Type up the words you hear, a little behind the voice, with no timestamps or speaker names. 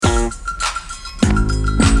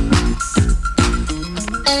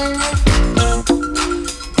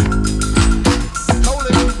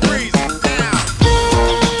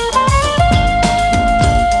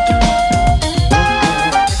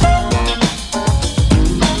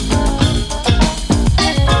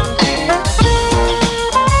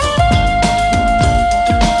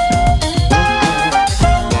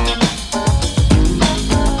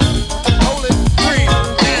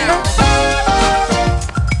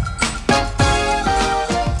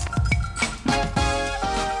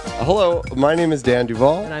Hello, my name is Dan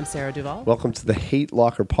Duvall. And I'm Sarah Duvall. Welcome to the Hate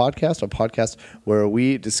Locker podcast, a podcast where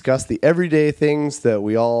we discuss the everyday things that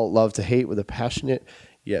we all love to hate with a passionate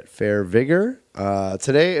yet fair vigor.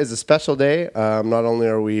 Today is a special day. Not only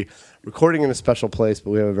are we recording in a special place,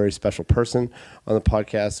 but we have a very special person on the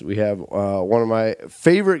podcast. We have one of my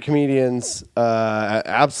favorite comedians,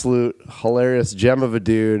 absolute hilarious gem of a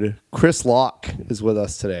dude, Chris Locke, is with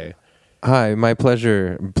us today. Hi, my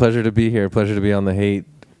pleasure. Pleasure to be here. Pleasure to be on the Hate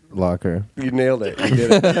Locker. You nailed it. You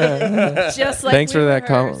did it. Just like Thanks for that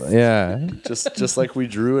comment. Yeah. just like we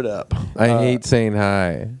drew it up. I hate saying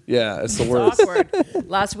hi. Yeah, it's the It's worst. awkward.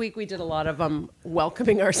 Last week we did a lot of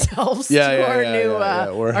welcoming ourselves to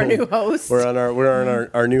our new host. We're on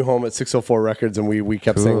our new home at 604 Records, and we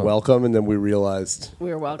kept saying Cool. welcome, and then we realized we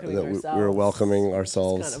were welcoming that ourselves. we were welcoming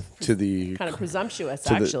ourselves to the kind of presumptuous,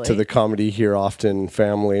 to actually. the comedy here often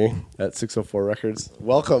family at 604 Records.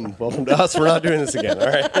 Welcome to us. We're not doing this again. All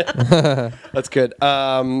right, that's good.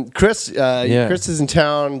 Chris, Chris is in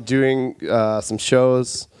town doing some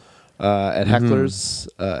shows at Hecklers.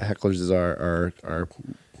 Hecklers is our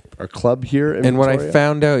club here in And what Victoria. I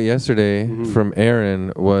found out yesterday from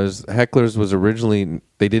Aaron was Hecklers was originally,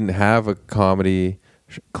 they didn't have a comedy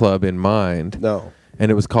club in mind. No. And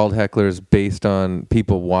it was called Hecklers based on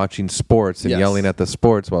people watching sports and Yes. yelling at the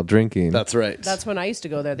sports while drinking. That's right. That's when I used to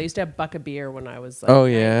go there. They used to have buck of beer when I was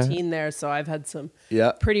 19 there, so I've had some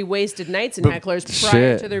pretty wasted nights in Hecklers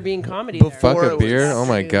prior to there being comedy there. Buck of beer? Oh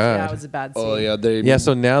my God. Yeah, it was a bad scene. Oh yeah, Yeah,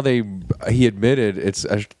 so now he admitted it's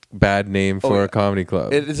a bad name for a comedy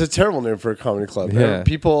club. It is a terrible name for a comedy club. Yeah.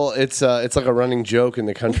 People, it's like a running joke in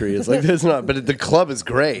the country. It's like it's not, but the club is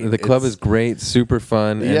great. The club is great, super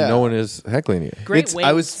fun, and no one is heckling you. Great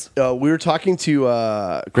wings. We were talking to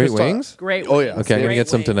Great Christoph- wings? Great Oh wings. yeah. Okay, I'm gonna Great get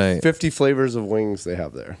some wings. tonight. 50 flavors of wings they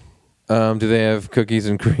have there. Do they have cookies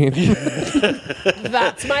and cream?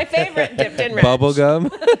 That's my favorite, dipped in ranch. Bubble gum?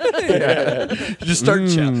 You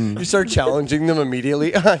start challenging them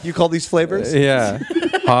immediately. You call these flavors? Yeah.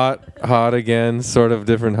 Hot again, sort of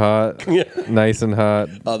different hot. Yeah. Nice and hot.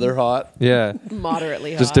 Other hot. Yeah.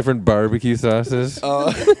 Moderately hot. Just different barbecue sauces.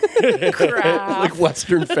 Craft. Like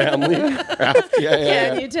Western family craft.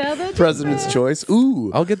 Can you tell the President's choice.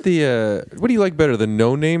 Ooh. I'll get the, what do you like better, the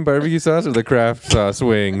no-name barbecue sauce or the Kraft sauce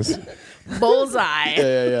wings? bullseye?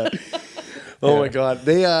 Yeah. Oh my God!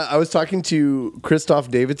 I was talking to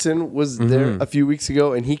Christoph Davidson was there a few weeks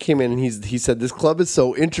ago, and he came in and he said this club is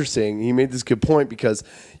so interesting. He made this good point because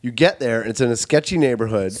you get there and it's in a sketchy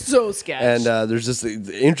neighborhood, So sketch. and there's just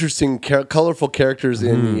interesting, colorful characters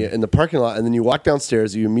in the parking lot, and then you walk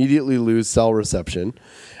downstairs, you immediately lose cell reception.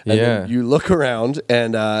 And then you look around,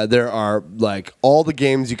 and there are like all the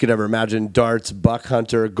games you could ever imagine: darts, buck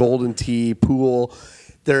hunter, golden tee, pool.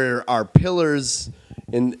 There are pillars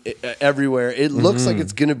everywhere. It looks like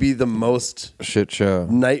it's going to be the most Shit show.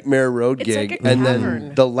 nightmare road It's gig, like a and cavern.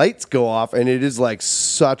 then the lights go off, and it is like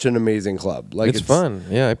such an amazing club. Like It's fun.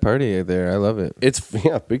 Yeah, I party there. I love it. It's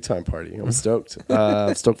big time party. I'm stoked.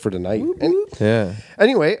 Stoked for tonight. Yeah.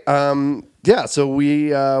 Anyway, so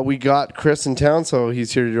we got Chris in town, so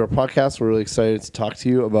he's here to do our podcast. We're really excited to talk to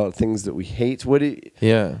you about things that we hate.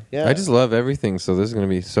 Yeah. Yeah. I just love everything, so this is going to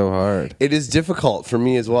be so hard. It is difficult for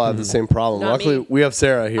me as well. I have the same problem. Not Luckily, me. we have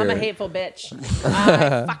Sarah here. I'm a hateful bitch.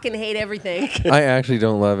 I fucking hate everything. I actually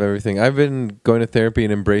don't love everything. I've been going to therapy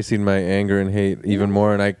and embracing my anger and hate even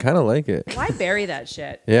more, and I kind of like it. Why bury that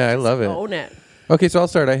shit? Yeah, I love it. Own it. Okay, so I'll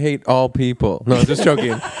start. I hate all people. No, just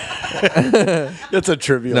joking. That's a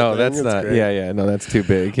trivial. No, thing. that's It's not. great. Yeah. No, that's too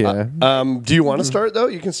big. Yeah. Do you want to start though?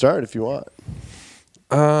 You can start if you want.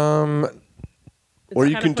 Or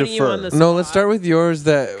you kinda can putting you defer. on the No, let's spot. start with yours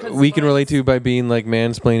that 'Cause we can mine's- relate to by being like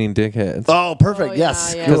mansplaining dickheads. Oh, perfect. Oh,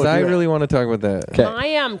 yes. yeah. Because Cool, I do it. really want to talk about that. Okay.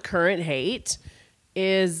 My current hate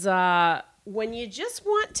is when you just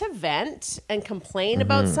want to vent and complain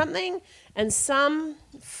about something, and some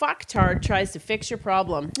fucktard tries to fix your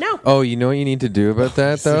problem. No. Oh, you know what you need to do about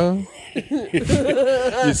that though?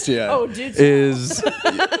 Yeah. Oh, dude. Is you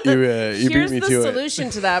beat Here's me the to it. solution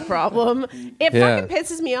to that problem. It Yeah. fucking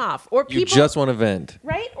pisses me off. Or people you just want to vent.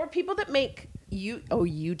 right? Or people that make you. Oh,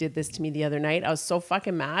 you did this to me the other night. I was so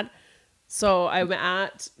fucking mad. So I'm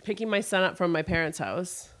at picking my son up from my parents'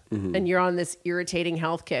 house, and you're on this irritating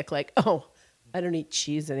health kick, like, oh, I don't eat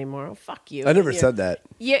cheese anymore. Oh, fuck you. I never said that.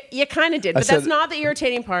 You kind of did, but that's not the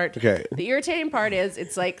irritating part. Okay. The irritating part is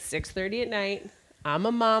it's like 6:30 at night. I'm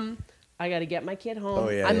a mom. I got to get my kid home. Oh,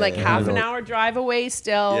 yeah, I'm yeah, like yeah. half an hour drive away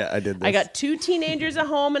still. Yeah, I did this. I got 2 teenagers at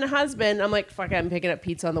home and a husband. I'm like, fuck, I'm picking up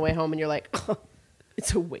pizza on the way home. And you're like, oh,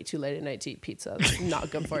 it's way too late at night to eat pizza. It's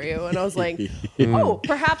not good for you. And I was like, oh,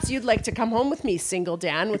 perhaps you'd like to come home with me, single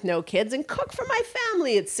Dan with no kids, and cook for my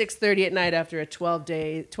family at 6:30 at night after a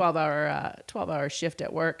 12-hour shift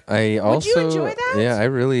at work. Would you enjoy that? Yeah, I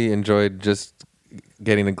really enjoyed just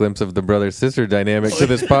getting a glimpse of the brother-sister dynamic to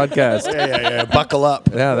this podcast. Yeah. Buckle up.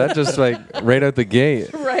 Yeah, that just like right out the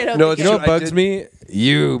gate. Right out No, the it's You know true. what bugs me?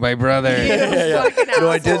 You, my brother. fucking No,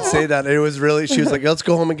 I did asshole. say that. It was really. She was like, "Let's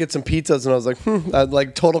go home and get some pizzas," and I was like, I'd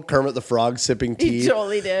like total Kermit the Frog sipping tea. He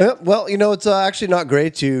totally did. Yeah, well, it's actually not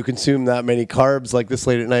great to consume that many carbs like this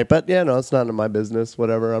late at night. But yeah, no, it's not in my business.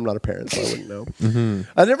 Whatever. I'm not a parent, so I wouldn't know.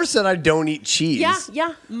 I never said I don't eat cheese.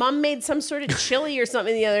 Yeah. Mom made some sort of chili or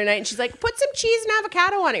something the other night, and she's like, put some cheese and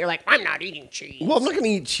avocado on it. You're like, I'm not eating cheese. Well, I'm not going to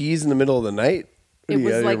eat cheese in the middle of the night. What, It are you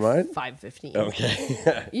was out of like your mind? 5:15.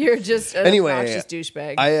 Okay. You're just an Anyway, obnoxious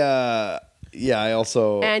douchebag. I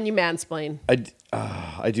also and you mansplain.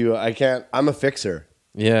 I do. I can't. I'm a fixer.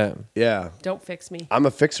 Yeah. Yeah. Don't fix me. I'm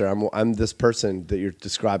a fixer. I'm this person that you're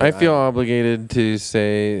describing. I feel obligated to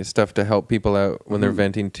say stuff to help people out when they're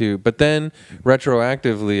venting too. But then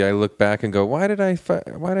retroactively, I look back and go, why did I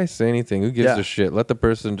say anything? Who gives Yeah. a shit? Let the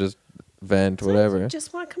person just vent, whatever. I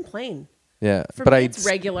just want to complain. Yeah. For but me, I it's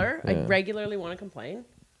regular. I regularly want to complain.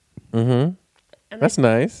 Mm-hmm. That's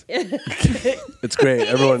nice. It's great.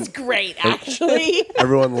 It's great, actually.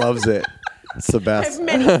 Everyone loves it. It's the I best. have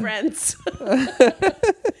many friends.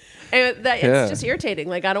 And it's Yeah. just irritating.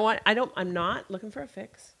 Like I'm not looking for a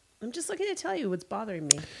fix. I'm just looking to tell you what's bothering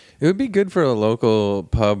me. It would be good for a local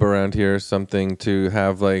pub around here or something to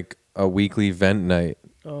have like a weekly vent night.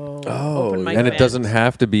 Open mic And it event. doesn't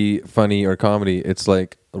have to be funny or comedy. It's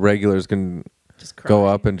like regulars can Just go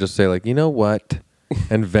cry. up and just say like, you know what?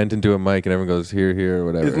 And vent into a mic and everyone goes here, or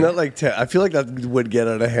whatever. Isn't that like? I feel like that would get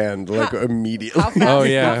out of hand like immediately. How fast, Oh,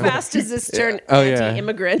 yeah. how fast does this turn Oh, yeah.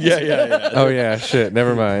 anti-immigrant? Yeah. Oh yeah, shit.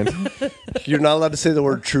 Never mind. You're not allowed to say the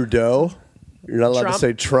word Trudeau. You're not allowed to Trump.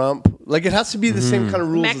 say Trump. Like it has to be the same kind of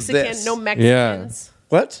rules Mexican, as this. no Mexicans.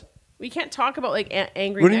 What? We can't talk about like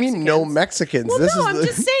angry What do you Mexicans. mean no Mexicans? Well, this no, is I'm the,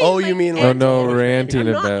 just saying. Oh, like, you mean Oh like no, I'm ranting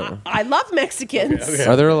not- about. I love Mexicans.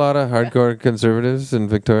 Are there a lot of hardcore conservatives in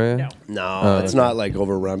Victoria? No. No, it's not like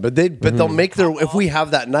overrun. But they'll make their if we have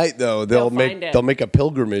that night though, They'll find it. they'll make a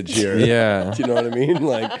pilgrimage here. Yeah. Do you know what I mean?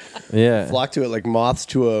 Like Yeah. flock to it like moths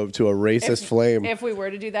to a racist flame. If we were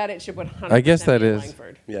to do that, it should 100%. I guess that be in is.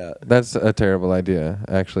 Langford. Yeah. That's a terrible idea,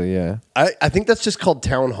 actually. Yeah. I think that's just called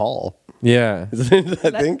town hall. Yeah.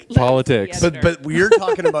 I think. Politics. But you're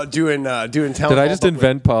talking about doing town hall. Did I just but with-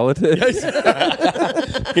 invent politics?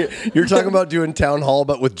 You're talking about doing town hall,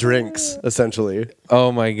 but with drinks, essentially.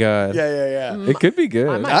 Oh my god. Yeah. It could be good.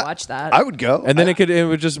 I might watch that. I would go. And then it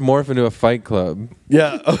would just morph into a fight club.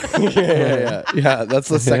 Yeah. Yeah. That's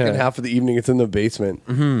the second Yeah. half of the evening. It's in the basement.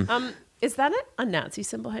 Is that a Nazi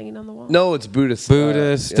symbol hanging on the wall? No, it's Buddhist.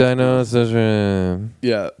 Buddhist, I know. Yeah.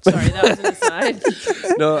 Sorry, that was an aside.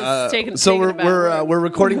 No. Taken- So taken aback. we're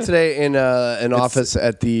recording today in an office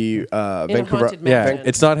at the Vancouver. Haunted Yeah, Mansion.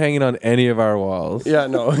 it's not hanging on any of our walls. Yeah.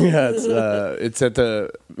 No. Yeah. It's at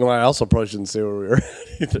the. Well, I also probably shouldn't say where we were.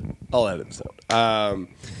 Either. I'll edit this out.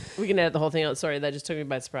 We can edit the whole thing out. Sorry, that just took me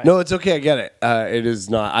by surprise. No, it's okay. I get it. It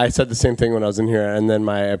is not. I said the same thing when I was in here, and then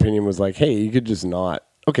my opinion was like, "Hey, you could just not."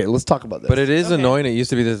 Okay, let's talk about this. But it is Okay. annoying. It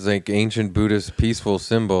used to be this like ancient Buddhist peaceful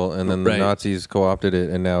symbol, and then the Right. Nazis co-opted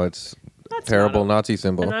it, and now it's That's terrible not a- Nazi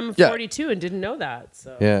symbol. And I'm Yeah. 42 and didn't know that.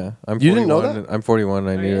 So. Yeah, I'm 41. You didn't know that? I'm 41 and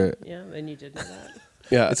I Oh, knew yeah? it. Yeah, then you did know that.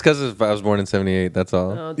 yeah, It's because I was born in 78, that's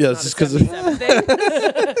all. Oh, Yeah, it's it's not just a 'cause 77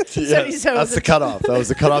 thing. yeah, 77 that's the cutoff. That was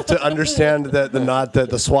the cutoff to understand that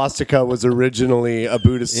the swastika was originally a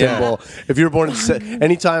Buddhist Yeah. symbol. If you were born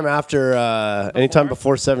anytime after, anytime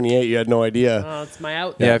before 78, you had no idea. Oh, it's my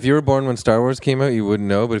out. Yeah, if you were born when Star Wars came out, you wouldn't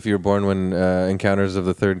know. But if you were born when Encounters of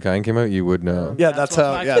the Third Kind came out, you would know. Yeah, that's what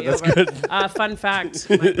how. fucked Yeah, me that's over. good. Fun fact: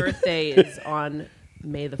 my birthday is on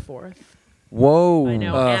May the 4th. Whoa. I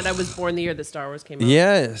know, and I was born the year that Star Wars came out.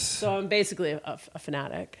 Yes. So I'm basically a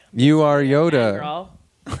fanatic. You are Yoda. Girl.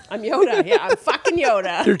 I'm Yoda. Yeah, I'm fucking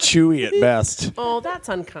Yoda. They're chewy at best. Oh, that's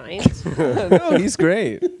unkind. No, he's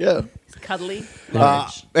great. Yeah. It's cuddly.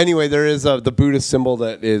 Large. Anyway, there is the Buddhist symbol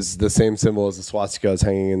that is the same symbol as the swastika is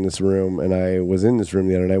hanging in this room, and I was in this room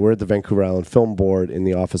the other night. We're at the Vancouver Island Film Board in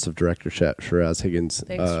the office of Director Shiraz Higgins.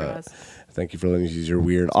 Thanks, Shiraz. Thank you for letting us use your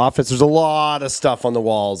weird office. There's a lot of stuff on the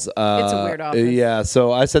walls. It's a weird office. Yeah,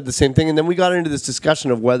 so I said the same thing. And then we got into this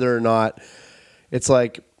discussion of whether or not it's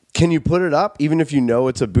like, can you put it up even if you know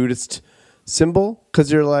it's a Buddhist symbol?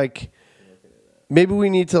 Because you're like, maybe we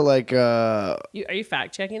need to like... Are you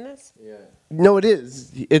fact checking this? Yeah. No, it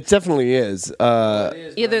is. It definitely is.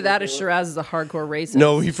 Either that or Shiraz is a hardcore racist.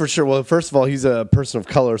 No, he for sure. Well, first of all, he's a person of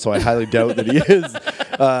color, so I highly doubt that he is.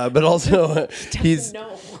 But also, he's...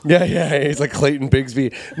 No. Yeah, he's like Clayton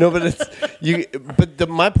Bigsby. No, but it's you. But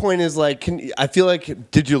my point is like, I feel like,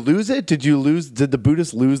 did you lose it? Did the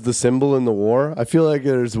Buddhists lose the symbol in the war? I feel like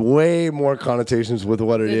there's way more connotations with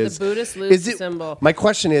what it is. Did the Buddhists lose the symbol? My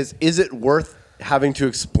question is it worth having to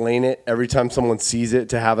explain it every time someone sees it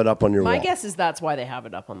to have it up on your wall? My guess is that's why they have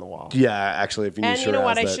it up on the wall. Yeah, actually, if you And you know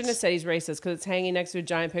what? I shouldn't have said he's racist because it's hanging next to a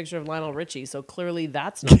giant picture of Lionel Richie. So clearly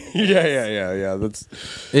that's not. Yeah. That's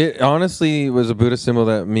It honestly was a Buddhist symbol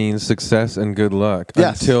that means success and good luck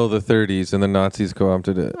until the 30s, and the Nazis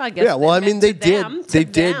co-opted it. Well, I guess yeah. Well, I mean, they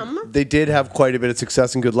did have quite a bit of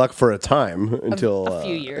success and good luck for a time until a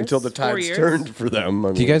few years, until the 4 tides years. turned for them. I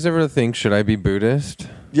mean, Do you guys ever think, should I be Buddhist?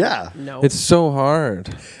 Yeah. No. It's so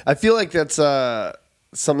hard. I feel like that's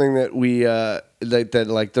something that we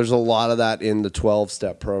like. There's a lot of that in the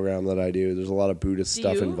 12-step program that I do. There's a lot of Buddhist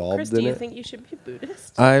stuff involved Chris, in do you it. think you should be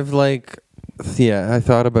Buddhist? I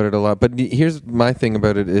thought about it a lot. But here's my thing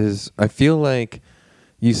about it is I feel like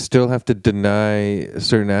you still have to deny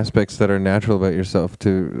certain aspects that are natural about yourself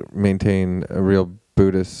to maintain a real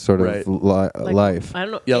Buddhist sort of life. I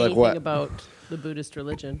don't know Yeah, like anything what? about the Buddhist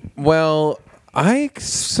religion. Well, I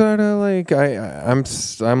sort of like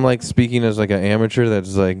I'm like speaking as like an amateur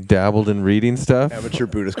that's like dabbled in reading stuff. Amateur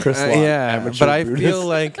Buddhist, Chris Locke. Yeah, amateur but I Buddhist. feel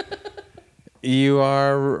like you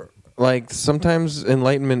are like sometimes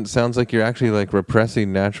enlightenment sounds like you're actually like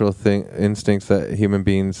repressing natural instincts that human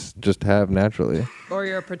beings just have naturally. Or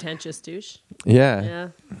you're a pretentious douche. Yeah.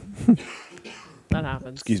 Yeah. That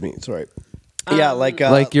happens. Excuse me. It's all right. Yeah, like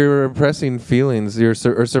you're repressing feelings, or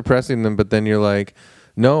suppressing them, but then you're like,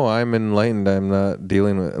 no, I'm enlightened. I'm not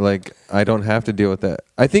dealing with like I don't have to deal with that.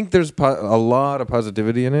 I think there's a lot of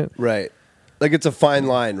positivity in it. right. Like it's a fine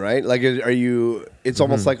line, right? Like, are you? It's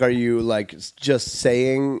almost like, are you like just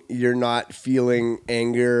saying you're not feeling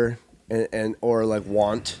anger and or like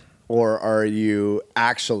want, or are you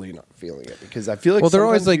actually not feeling it? Because I feel like They're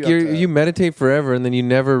always like you you meditate forever and then you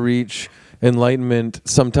never reach enlightenment.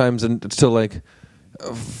 Sometimes until like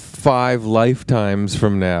 5 lifetimes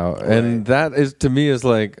from now, and that is to me is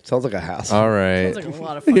like sounds like a hassle. all right. Sounds like a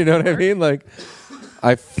lot of fun. You know what I mean? Like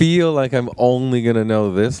I feel like I'm only gonna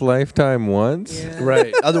know this lifetime once. Yeah.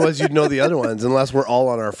 Right. Otherwise, you'd know the other ones, unless we're all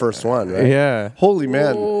on our first one, right? Yeah. Holy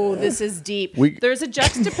man. Oh, this is deep. We- There's a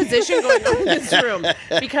juxtaposition going on in this room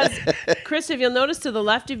because, Chris, if you'll notice to the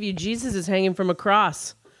left of you, Jesus is hanging from a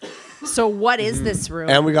cross. So what is this room?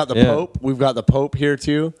 And we got the Pope. We've got the Pope here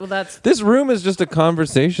too. Well, that's This room is just a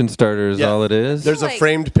conversation starter. Is all it is. There's a Like-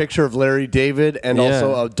 framed picture of Larry David and Yeah.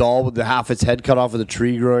 also a doll with half its head cut off with a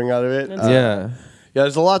tree growing out of it. yeah. Yeah,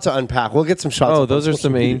 there's a lot to unpack. We'll get some shots. Oh, up those on are social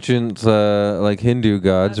some media. ancient like Hindu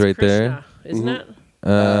gods that's right Krishna, isn't it?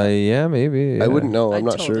 there. Yeah, maybe. I yeah. wouldn't know. I I'm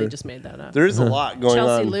not totally sure. just made that up. There is a lot going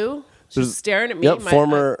Chelsea on. Lou, she's There's- staring at me. Yep,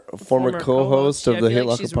 former co-host of I the feel Hate like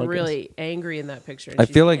Locker she's podcast. really angry in that picture. and I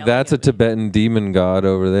she's feel like yelling that's a at me. Tibetan demon god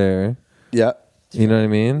over there. Yeah. You know what I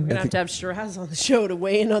mean? We're gonna have to have Shiraz on the show to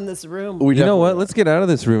weigh in on this room. We You know what? definitely- Let's get out of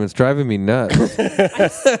this room. It's driving me nuts.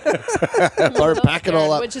 Or pack it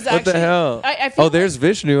all up. Which is What actually, the hell? I feel There's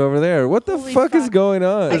Vishnu over there. What the Holy fuck is fuck. going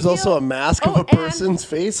on? There's feel- also a mask of Oh, a person's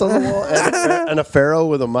face on the wall and a pharaoh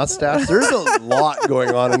with a mustache. There's a lot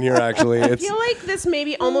going on in here, actually. I It's feel like this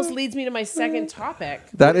maybe almost leads me to my second topic.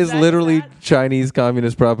 That is literally that- Chinese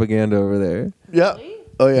communist propaganda over there. yeah. Really?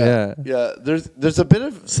 Oh yeah. Yeah. There's a bit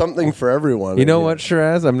of something for everyone. You in know here. what,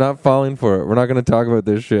 Shiraz? I'm not falling for it. We're not going to talk about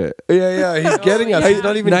this shit. Yeah. He's getting us. yeah. He's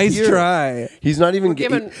not even Nice here. try. He's not even.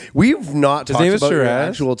 giving- We've not His talked name is about your Shiraz?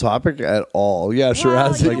 actual topic at all. Yeah, Well,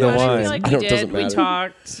 Shiraz. you like know the what? I wine. feel like No, we it did. doesn't We matter.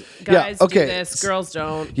 talked. Yeah, Guys okay. do this. Girls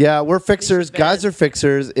don't. Yeah, we're fixers. should Guys bet. are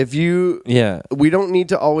fixers. If you, Yeah. we don't need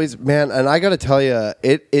to always, man. And I got to tell you,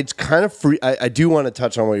 it's kind of free. I do want to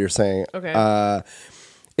touch on what you're saying. Okay.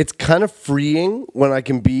 It's kind of freeing when I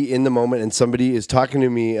can be in the moment and somebody is talking to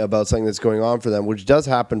me about something that's going on for them, which does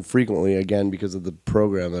happen frequently, again, because of the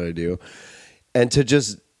program that I do. And to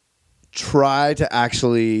just try to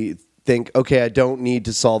actually think, okay, I don't need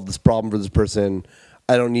to solve this problem for this person.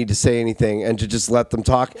 I don't need to say anything, and to just let them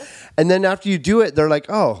talk. And then after you do it, they're like,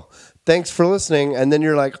 oh, thanks for listening. And then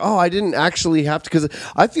you're like, oh, I didn't actually have to, because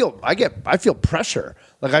I feel pressure.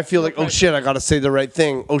 Like I feel like, oh shit, I got to say the right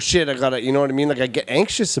thing. Oh shit, I got to, you know what I mean? Like I get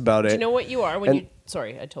anxious about it. Do you know what you are when you,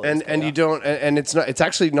 sorry, I totally and you don't, and it's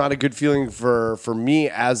actually not a good feeling for me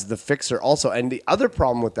as the fixer also. And the other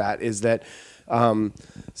problem with that is that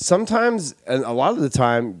sometimes, and a lot of the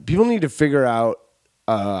time, people need to figure out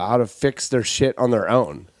how to fix their shit on their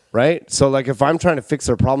own. Right? So like if I'm trying to fix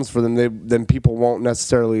their problems for them, then people won't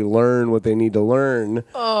necessarily learn what they need to learn.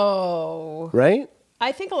 Oh. Right?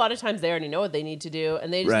 I think a lot of times they already know what they need to do,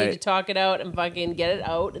 and they just need to talk it out and fucking get it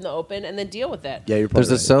out in the open and then deal with it. Yeah, you're probably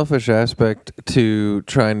There's a selfish aspect to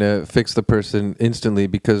trying to fix the person instantly,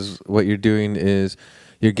 because what you're doing is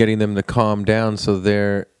you're getting them to calm down so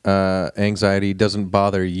their anxiety doesn't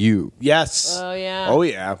bother you. Yes. Oh, yeah. Oh,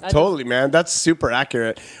 yeah. Totally, man. That's super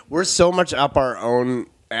accurate. We're so much up our own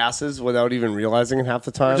asses without even realizing it half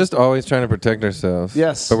the time. We're just always trying to protect ourselves.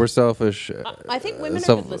 Yes. But we're selfish. I think women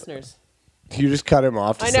are good listeners. You just cut him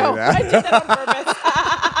off to say I that. did that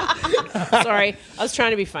on purpose. Sorry. I was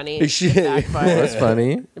trying to be funny. Shit. That's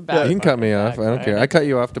funny. You can cut me off. I don't Backfired. care. I cut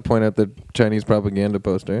you off to point out the Chinese propaganda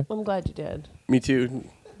poster. I'm glad you did. Me too.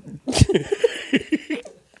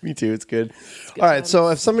 Me too. It's good. All right. So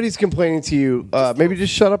if somebody's complaining to you, maybe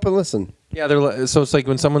just shut up and listen. Yeah, so it's like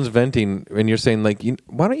when someone's venting and you're saying like,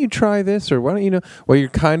 why don't you try this, or why don't you know? What you're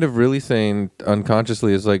kind of really saying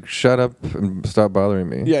unconsciously is like, shut up and stop bothering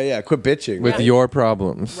me. Yeah. Quit bitching. With your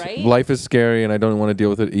problems. Right? Life is scary and I don't want to deal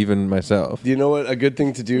with it even myself. Do you know what a good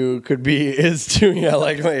thing to do could be is to, man.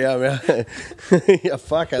 Yeah,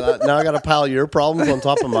 fuck. Now I got to pile your problems on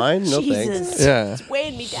top of mine? No thanks. Jesus. Yeah. It's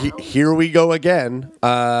weighing me down. Here we go again.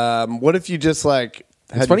 What if you just like...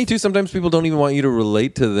 It's funny too, sometimes people don't even want you to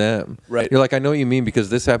relate to them. Right. You're like, I know what you mean because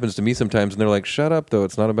this happens to me sometimes, and they're like, shut up though,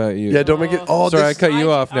 it's not about you. Yeah, don't make it... Oh, sorry, I cut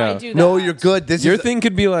you off now. I do No, that. you're good. Your thing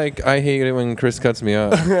could be like, I hate it when Chris cuts me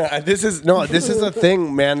off. This is a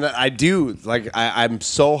thing, man, that I do. Like I'm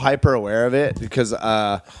so hyper aware of it because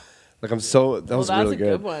like I'm so that was that's really a good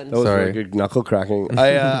good. one. That was Sorry. really good knuckle cracking.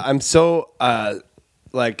 I'm so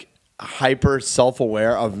like hyper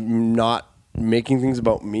self-aware of not making things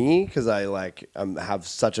about me because I have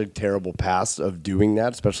such a terrible past of doing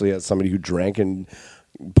that, especially as somebody who drank and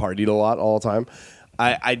partied a lot all the time.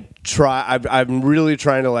 I'm really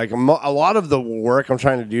trying to a lot of the work I'm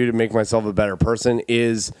trying to do to make myself a better person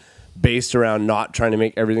is based around not trying to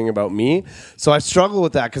make everything about me. So I struggle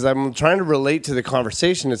with that because I'm trying to relate to the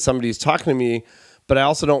conversation that somebody's talking to me, but I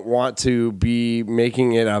also don't want to be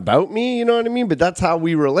making it about me, you know what I mean? But that's how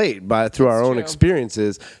we relate through our own true.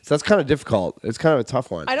 experiences. So that's kind of difficult. It's kind of a tough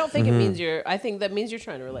one. I don't think it means I think that means you're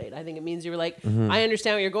trying to relate. I think it means you're like, I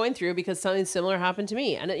understand what you're going through because something similar happened to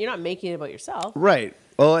me. And you're not making it about yourself. Right.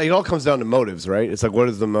 Well, it all comes down to motives, right? It's like, what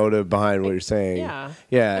is the motive behind what you're saying? Yeah.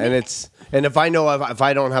 Yeah. And if I know if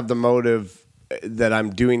I don't have the motive that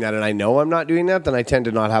I'm doing that and I know I'm not doing that, then I tend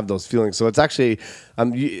to not have those feelings. So it's actually,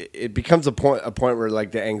 it becomes a point where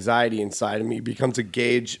like the anxiety inside of me becomes a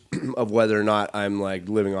gauge of whether or not I'm like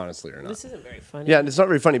living honestly or not. This isn't very funny. Yeah, and it's not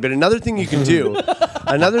very funny. But another thing you can do,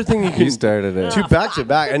 You started it. to back to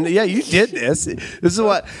back, and yeah, you did this. This is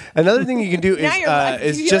what another thing you can do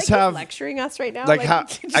is you're just have lecturing us right now. like how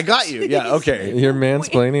I got you. Yeah, okay. You're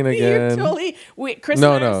mansplaining again. You're totally. Chris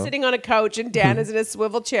No, and I no. are sitting on a couch, and Dan is in a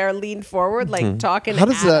swivel chair, leaned forward, like talking. How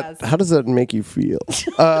does at us. that? How does that make you feel?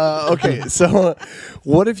 Okay, so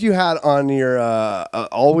what if you had on your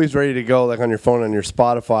always ready to go, like on your phone, on your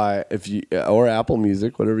Spotify, if you or Apple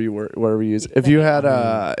Music, whatever you use. If you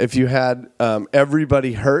had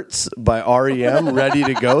Everybody Hurts by REM ready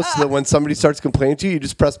to go, so that when somebody starts complaining to you, you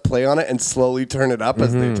just press play on it and slowly turn it up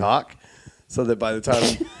as they talk. So that by the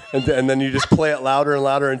time, and then you just play it louder and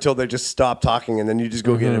louder until they just stop talking, and then you just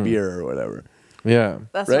go get a beer or whatever. Yeah.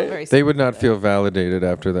 That's Right? not very. They would not feel validated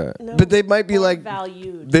after that. No, But they might be or like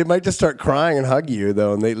valued. They might just start crying and hug you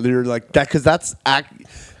though, and they're like that because that's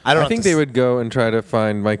I don't. I think they would go and try to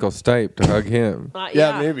find Michael Stipe to hug him.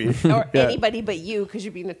 Yeah, maybe. Or Yeah. anybody but you, because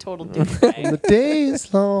you're being a total douchebag. The day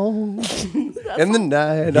is long and the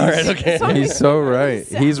night. All right, okay. He's so right.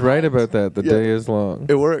 He's right about that. The Yeah. day is long.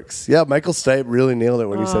 It works. Yeah, Michael Stipe really nailed it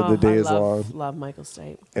when he said the day is long. Love Michael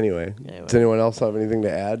Stipe. Anyway, Anyway. does anyone else have anything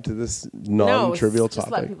to add to this non-trivial just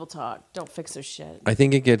let topic? people talk. Don't fix their shit. I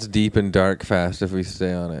think it gets deep and dark fast if we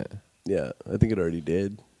stay on it. Yeah, I think it already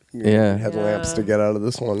did. Yeah. Headlamps to get out of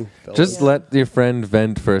this one. Just let your friend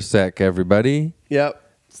vent for a sec, everybody. Yep,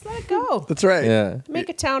 Just let it go. that's right. Yeah. Make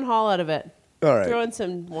a town hall out of it. All right. Throw in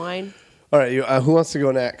some wine. All right. Who wants to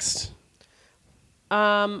go next?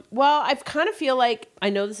 Well, I kind of feel like I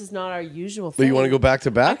know this is not our usual thing. But you want to go back to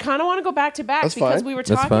I back? kind of want to go back to back That's because fine. we were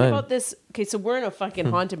That's talking fine. about this. Okay, so we're in a fucking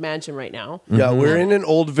haunted mansion right now. Yeah, we're in an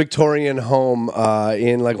old Victorian home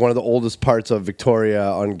in like one of the oldest parts of Victoria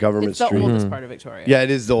on Government It's the Street. oldest part of Victoria. Yeah, it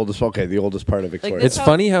is the oldest. Okay, the oldest part of Victoria. this It's house-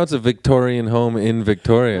 funny how it's a Victorian home in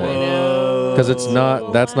Victoria. I know. Because it's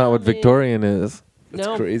not. That's not what Victorian is.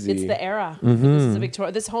 No, crazy. it's the era. This is a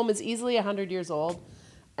Victoria. This home is easily 100 years old,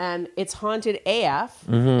 and it's haunted AF.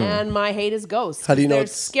 And my hate is ghosts. How do you know they're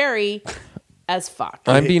it's- scary as fuck?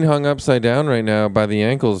 I'm being hung upside down right now by the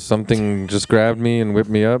ankles. Something just grabbed me and whipped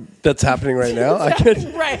me up. That's happening right now. I could.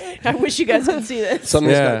 Right. I wish you guys could see this.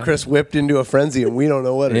 Something's Yeah. got Chris whipped into a frenzy, and we don't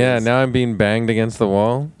know what it is. Yeah, now I'm being banged against the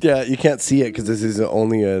wall. Yeah, you can't see it because this is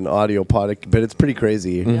only an audio pod, but it's pretty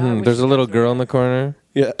crazy. Yeah, I wish There's a you little guys girl in the corner.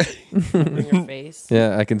 Yeah. in your face.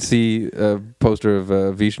 Yeah, I can see a poster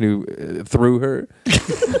of Vishnu through her.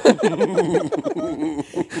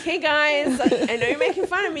 Hey guys, I know you're making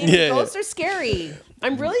fun of me. Yeah, Ghosts are scary.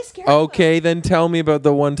 I'm really scared. Okay, then tell me about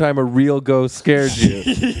the one time a real ghost scared you.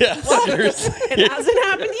 It hasn't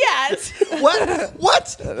happened yet.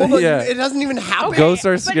 What? Hold on, Yeah. it hasn't even happened. Ghosts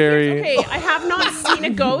are but scary. Okay, I have not seen a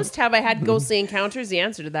ghost. Have I had ghostly encounters? The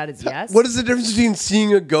answer to that is yes. What is the difference between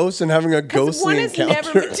seeing a ghost and having a 'Cause ghostly one has encounter?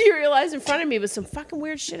 never materialized in front of me, but some fucking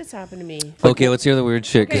weird shit has happened to me. Okay, let's hear the weird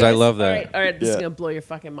shit because I Okay, love that. All right, this is Yeah. gonna blow your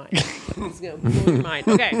fucking mind. This is gonna blow your mind.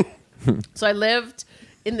 Okay, so I lived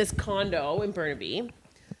in this condo in Burnaby.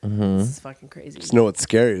 This is fucking crazy. Just know what's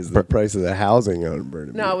scary is the price of the housing out in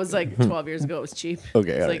Burnaby. No, it was like 12 years ago. It was cheap.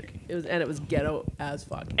 Okay, it was alright. like it was ghetto as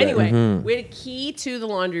fuck. Anyway, we had a key to the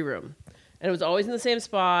laundry room, and it was always in the same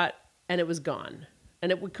spot, and it was gone.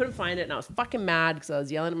 And we couldn't find it, and I was fucking mad because I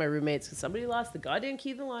was yelling at my roommates because somebody lost the goddamn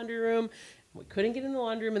key to the laundry room. We couldn't get in the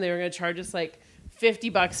laundry room, and they were going to charge us like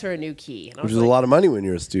 $50 for a new key. And I Which was is like, a lot of money when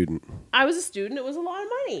you're a student. I was a student. It was a lot of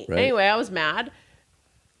money. Right. Anyway, I was mad.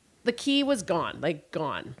 The key was gone, like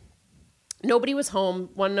gone. Nobody was home.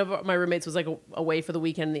 One of my roommates was like away for the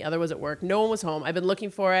weekend. The other was at work. No one was home. I've been looking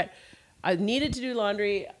for it. I needed to do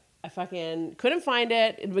laundry. I fucking couldn't find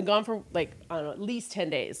it. It'd been gone for like, I don't know, at least 10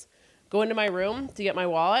 days. Go into my room to get my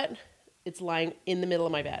wallet. It's lying in the middle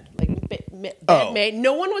of my bed. Like bed made.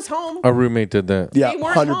 No one was home. A roommate did that. Yeah, They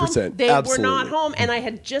weren't 100%. home. They Absolutely. were not home. And I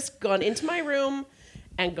had just gone into my room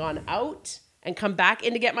and gone out and come back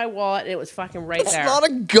in to get my wallet, and it was fucking right It's there. not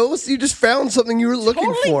a ghost. You just found something you were looking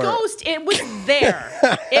Totally for. ghost. It was there.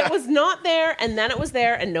 It was not there, and then it was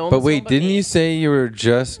there, and no one But was wait, home didn't me. you say you were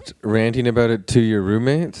just ranting about it to your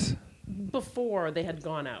roommates? Before they had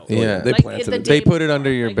gone out. Yeah. They Like, planted the it. day They put it before,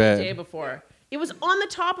 under your like bed. The day before. It was on the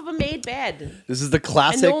top of a made bed, This is the and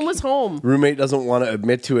classic. no one was home. Roommate doesn't want to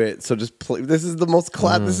admit to it, so just play. This is the most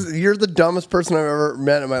you're the dumbest person I've ever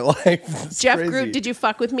met in my life. It's Jeff crazy. Groot, did you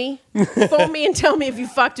fuck with me? Phone me and tell me if you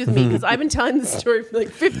fucked with me, because I've been telling this story for like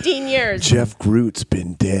 15 years. Jeff Groot's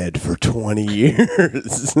been dead for 20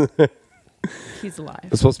 years. He's alive.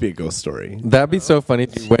 It's supposed to be a ghost story. That'd be so funny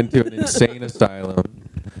if you went to an insane asylum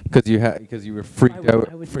because you were freaked I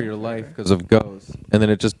out would for your never. life because of ghosts, and then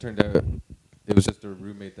it just turned out it was just a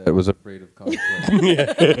roommate that was afraid of conflict.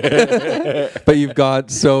 But you've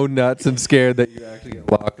got so nuts and scared that you actually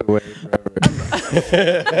get locked away forever.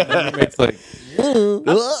 And the roommate's like,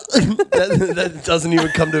 that doesn't even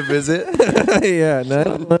come to visit. yeah,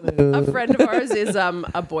 no. A friend of ours is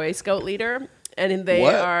a Boy Scout leader, and they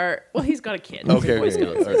What? are, well, he's got a kid. Okay, Boy okay,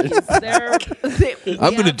 Scouts. all right.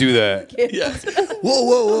 I'm gonna do that.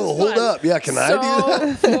 Whoa, hold fun. up. Yeah, can I do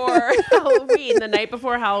that? So for Halloween, the night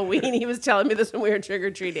before Halloween, he was telling me this when we were trick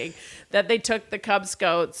or treating that they took the Cub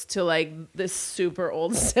Scouts to like this super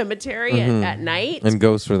old cemetery at night. And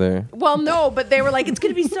ghosts were there. Well, no, but they were like, it's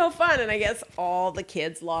gonna be so fun, and I guess all the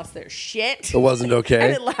kids lost their shit. It wasn't And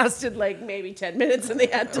okay. it lasted like maybe 10 minutes, and they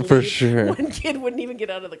had to For leave. sure. One kid wouldn't even get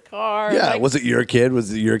out of the car. Yeah, Like, was it your kid?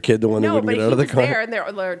 Was it your kid the one that no, wouldn't but get he out of the was car? there, and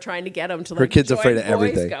they're trying to get him to like Her kid's join afraid of Boy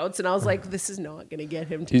everything. Scouts, and I was like, this is not going to get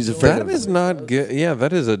him to. He's join afraid the of That Boy is not Scouts. good. Yeah,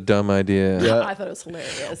 that is a dumb idea. Yeah. I thought it was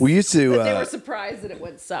hilarious. We used to. But they were surprised that it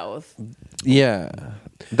went south. Yeah.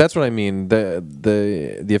 That's what I mean. The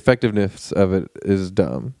effectiveness of it is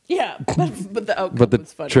dumb, Yeah, but the outcome but the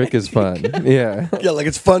was funny. trick is fun. Yeah. yeah, like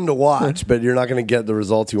it's fun to watch, but you're not going to get the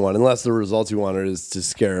results you want unless the results you want is to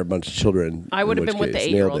scare a bunch of children. I would in have been which with the case,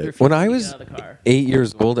 8-year-old. nailed it. When I refusing was to get out of the car. 8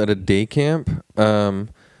 years old at a day camp,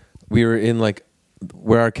 we were in like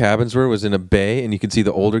where our cabins was in a bay, and you could see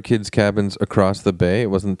the older kids' cabins across the bay.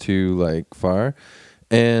 It wasn't too like far,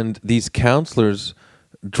 and these counselors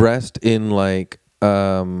dressed in like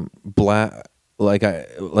black.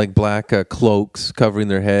 Like black cloaks covering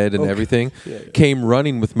their head and everything, came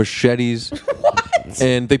running with machetes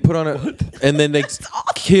And they put on and then they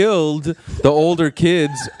killed the older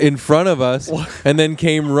kids in front of us, and then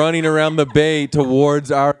came running around the bay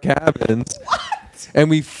towards our cabins. And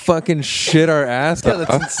we fucking shit our ass Yeah, off.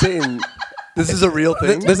 that's insane. This is a real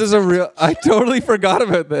thing. This is a real. I totally forgot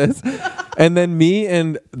about this. And then me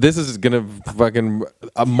and this is gonna fucking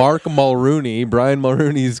Mark Mulrooney, Brian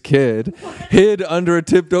Mulrooney's kid, hid under a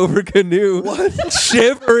tipped over canoe,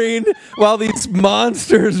 shivering while these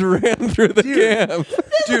monsters ran through the camp.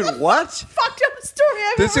 Dude, what? Fucked up story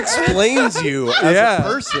I've This ever heard. explains you as a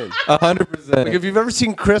person. 100%. Like if you've ever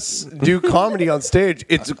seen Chris do comedy on stage,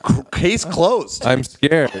 it's a case closed. I'm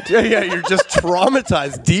scared. Yeah, you're just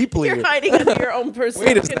traumatized deeply. You're hiding under your own personal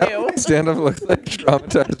Wait, is that canoe. what stand-up looks like?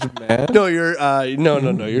 Traumatized man? No, you're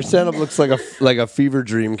no. Your stand-up looks like a fever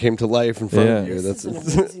dream came to life in front of Yeah. you. That's This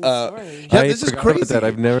is an amazing story. yeah, I this is forgot about crazy. that.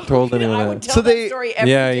 I've never told anyone I that. would tell So that they- story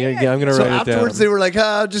every Yeah, day. I'm gonna So write it down. afterwards, they were like,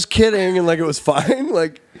 just kidding, and like it was fine.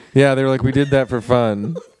 Like Yeah, they were like, we did that for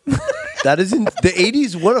fun. that isn't the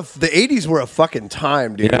 '80s. The '80s were a fucking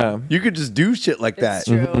time, dude. Yeah. You could just do shit like that. It's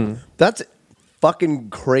true. That's fucking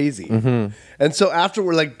crazy. And so after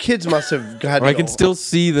we're like, kids must have had. I can still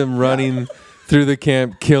see them running through the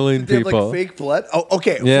camp, killing They have people. like fake blood. Oh,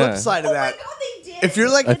 okay. Yeah. Flip side of Oh my that. God, they did. If you're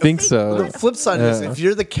like, I think so. The flip side is Yeah. if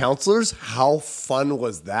you're the counselors, how fun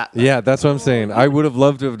was that? Yeah, that's what I'm saying. I would have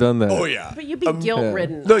loved to have done that. Oh yeah. But you'd be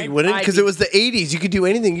guilt-ridden. No, you wouldn't, I'd because be- it was the '80s. You could do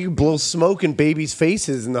anything. You could blow smoke in babies'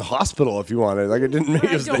 faces in the hospital if you wanted. Like it didn't make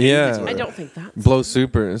it. I Was the don't, 80s. Yeah. I don't think that. Blow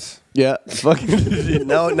supers. Yeah. Fucking.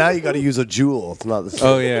 now you got to use a jewel. It's not the same.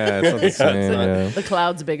 Oh yeah, it's not the same. Yeah. The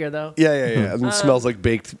cloud's bigger though. Yeah. It smells like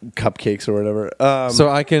baked cupcakes or whatever. So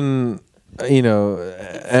I can,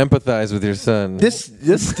 empathize with your son. This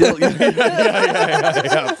still.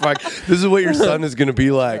 Yeah. Fuck. This is what your son is gonna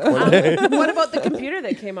be like one day. What about the computer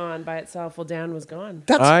that came on by itself while Dan was gone?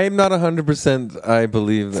 I'm not 100%. I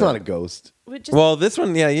believe that. It's not a ghost. We just- Well, this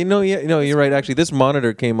one, you're right. Actually, this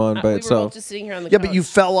monitor came on by we were both itself. just sitting here on the Yeah, couch. but you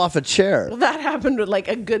fell off a chair. Well, that happened with like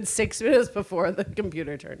a good 6 minutes before the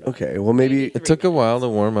computer turned on. Okay. Well, maybe. It took a while to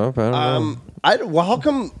warm up. I don't know. Well, how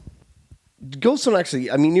come ghosts don't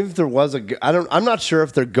actually? I mean, even if there was I'm not sure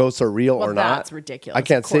if their ghosts are real Well, or not. that's ridiculous. I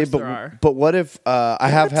can't Of say, course there are. but what if I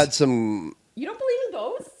have had some? You don't believe in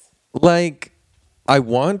ghosts? Like, I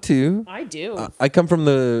want to. I do. I come from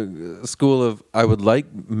the school of I would like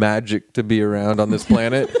magic to be around on this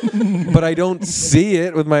planet, but I don't see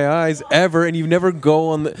it with my eyes ever. And you never go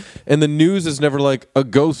on and the news is never like a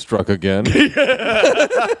ghost struck again. You know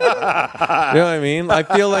what I mean? I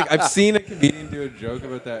feel like I've seen a comedian do a joke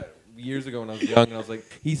about that years ago when I was young, and I was like,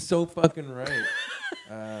 he's so fucking right.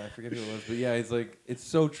 I forget who it was, but yeah, it's like it's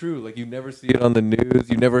so true. Like you never see it on the news.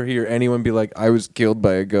 You never hear anyone be like, "I was killed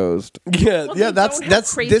by a ghost." Yeah, Well, yeah. they That's don't have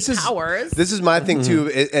crazy this is powers. this is my thing too,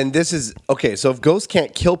 and this is okay. So if ghosts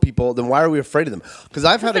can't kill people, then why are we afraid of them? Because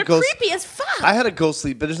I've had a They're ghost. creepy as fuck. I had a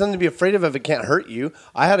ghostly, but there's nothing to be afraid of if it can't hurt you.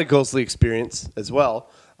 I had a ghostly experience as well.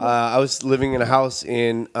 I was living in a house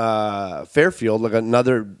in Fairfield, like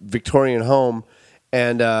another Victorian home,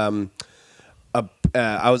 and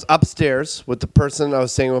I was upstairs with the person I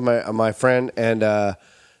was staying with, my friend, and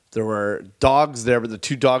there were dogs there, but the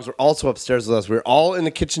two dogs were also upstairs with us. We were all in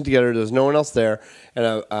the kitchen together. There was no one else there,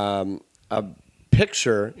 and a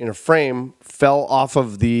picture in a frame fell off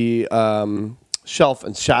of the shelf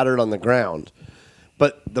and shattered on the ground.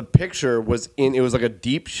 But the picture was it was like a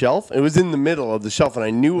deep shelf. It was in the middle of the shelf, and I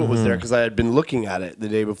knew it was there because I had been looking at it the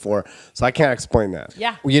day before. So I can't explain that.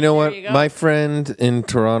 yeah. Well, you know There what? you go. My friend in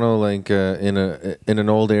Toronto, like in an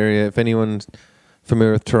old area, if anyone's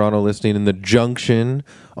familiar with Toronto, listening, in the Junction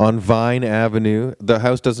on Vine Avenue, the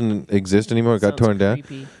house doesn't exist anymore. It got Sounds torn down.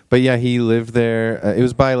 creepy. But yeah, he lived there. It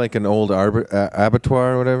was by like an old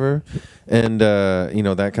abattoir or whatever, and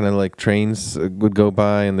that kind of like trains would go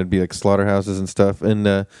by, and there'd be like slaughterhouses and stuff. And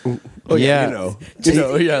yeah,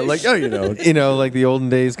 like the olden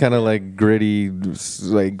days, kind of like gritty,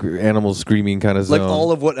 like animals screaming kind of zone. like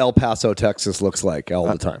all of what El Paso, Texas looks like all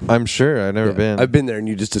the time. I'm sure. I've never Yeah. been. I've been there, and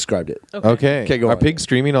you just described it. Okay. Okay, go Are on. pigs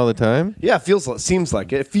screaming all the time? Yeah, seems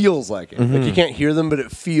like it. It feels like it. Like you can't hear them, but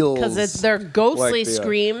it feels Because they're ghostly like the,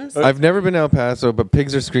 screams. I've never been to El Paso, but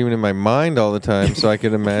pigs are screaming in my mind all the time, so I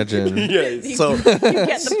can imagine. Yeah, so You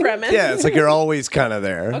get the premise. yeah, it's like you're always kind of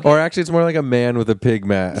there. Or actually, it's more like a man with a pig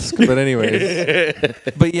mask. But anyways.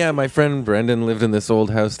 But yeah, my friend Brendan lived in this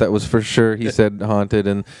old house that was for sure, he said, haunted.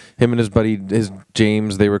 And him and his buddy, his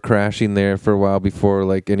James, they were crashing there for a while before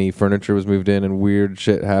like any furniture was moved in and weird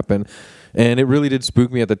shit happened. And it really did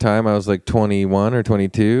spook me at the time. I was like 21 or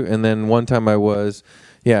 22. And then one time I was,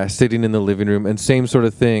 sitting in the living room and same sort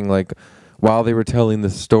of thing. Like while they were telling the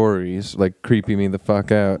stories, like creeping me the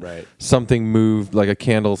fuck out, Right. something moved, like a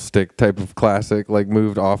candlestick type of classic, like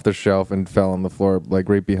moved off the shelf and fell on the floor, like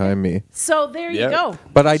right behind me. So there Yeah. you go.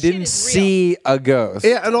 But I Shit didn't is real. see a ghost.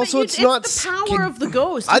 Yeah, and also it's not the power of the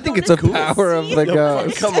ghost. I You think don't it's a necessarily power of see the it.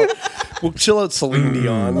 ghost. Come on. Well, chill out, Celine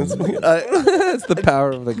Dion. It's the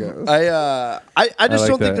power of the ghost. I just like don't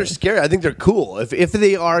think that. they're scary. I think they're cool. If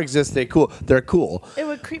they exist, they're cool. It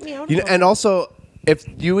would creep me out. You know, and also, if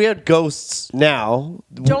you had ghosts now,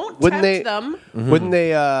 don't wouldn't tempt they? them. Wouldn't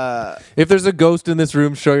they If there's a ghost in this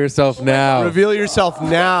room, show yourself now. reveal yourself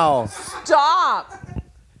now? Stop.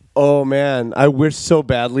 Oh man, I wish so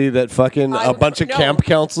badly that fucking I a would- bunch of no. camp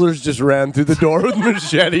counselors just ran through the door with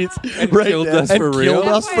machetes right killed then, us and for killed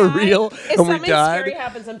real? us for real, If and we something scary died.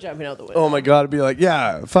 happens, I'm jumping out the window. Oh my god, I'd be like,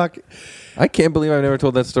 yeah, fuck. I can't believe I've never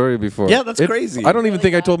told that story before. Yeah, that's crazy. I don't even Really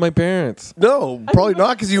think I bad. told my parents. No, probably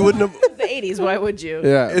not, because you wouldn't have. The 80s, why would you?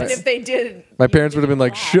 Yeah. And if they did, My parents would have been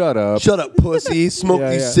like, "Shut up." Shut up, pussy. Smoke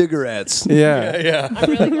Yeah, these yeah. cigarettes. Yeah. Yeah. I'm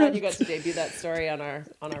really glad you got to debut that story on our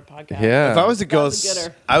podcast. Yeah. If I was a That was ghost, a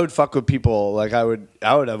gooder. I would fuck with people. Like I would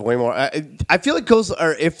have way more. I feel like ghosts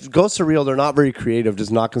are. If ghosts are real, they're not very creative.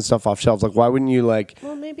 Just knocking stuff off shelves. Like why wouldn't you like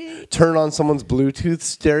Well, maybe. turn on someone's Bluetooth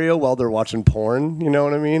stereo while they're watching porn? You know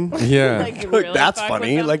what I mean? Yeah. Like, really That's fuck with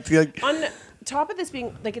funny. them. Like on top of this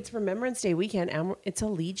being like it's Remembrance Day weekend, and it's a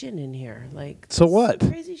Legion in here. Like so it's what?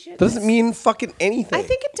 Crazy shit. Doesn't mean fucking anything. I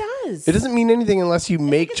think it does. it doesn't mean anything unless you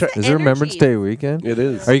make. it's the Is it Remembrance energy. Day weekend? It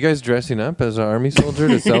is. Are you guys dressing up as an army soldier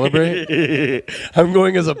to celebrate? I'm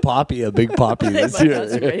going as a poppy, a big poppy My this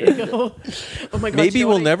husband's year. ready to go. Oh my god! Maybe you know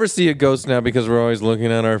we'll what never see a ghost now because we're always looking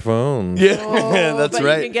at our phones. Yeah, Oh, that's but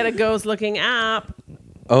right. You can get a ghost looking app.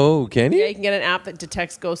 Oh, can you? Yeah, you can get an app that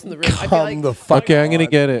detects ghosts in the room. I feel Come like the fuck Okay, I'm gonna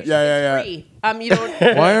get it. Yeah. free. You don't.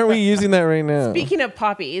 Why aren't we using that right now? Speaking of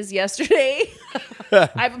poppies, yesterday I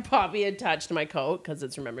have a poppy attached to my coat because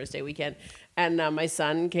it's Remembrance Day weekend, and my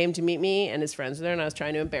son came to meet me and his friends were there, and I was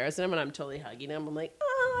trying to embarrass him, and I'm totally hugging him. I'm like,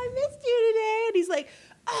 "Oh, I missed you today," and he's like,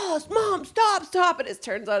 "Oh, Mom, stop!" And it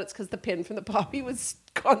turns out it's because the pin from the poppy was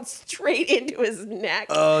gone straight into his neck.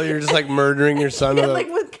 Oh, you're just like murdering your son. And with a- like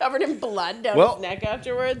was covered in blood down Well, his neck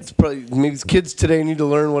afterwards. Probably maybe kids today need to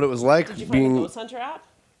learn what it was like Did you find the being Ghost Hunter app?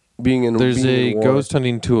 being in. There's being a in war. ghost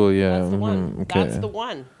hunting tool. Yeah. That's the one. mhm, Okay. That's the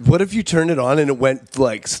one. What if you turned it on and it went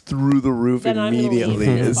like through the roof Then I'm gonna immediately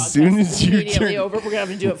leave. as Podcast soon is as you immediately turn? over. We're gonna have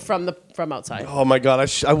to do it from outside. Oh my god!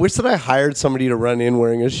 I wish that I hired somebody to run in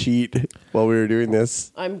wearing a sheet while we were doing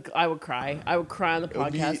this. I would cry. I would cry on the be-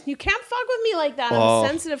 podcast. You can't fuck with me like that. I'm Oh. a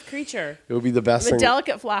sensitive creature. It would be the best I'm a thing.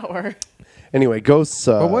 delicate flower. Anyway, ghosts.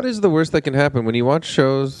 But what is the worst that can happen when you watch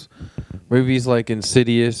shows, movies like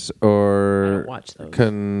Insidious or I don't watch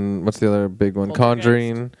those. What's the other big one?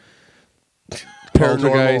 Poltergeist.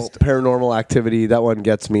 Conjuring. paranormal activity? That one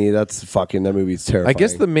gets me. That's fucking. That movie's terrifying. I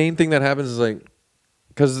guess the main thing that happens is like,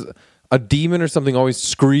 because a demon or something always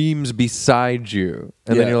screams beside you,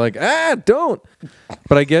 and then Yeah. you're like, don't.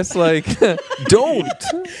 But I guess like, don't.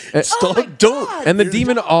 Stop! my Don't. God. And the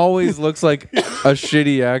demon always looks like a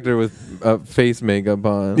shitty actor with face makeup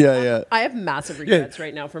on. Yeah. I have massive regrets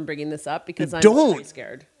right now from bringing this up because I'm Don't. very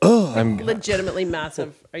scared. I'm, Legitimately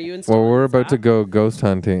massive. Are you installing well, we're this about to app? go ghost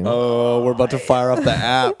hunting. Oh, we're about to fire up the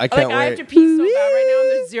app. I can't Like I have to wait. pee so bad right now,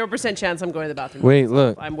 and there's 0% chance I'm going to the bathroom. Wait, myself.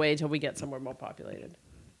 look. I'm waiting till we get somewhere more populated.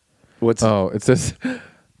 What's Oh, it says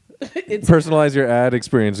It's personalize your ad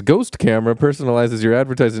experience. Ghost Camera personalizes your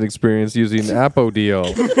advertising experience using Appo Deal.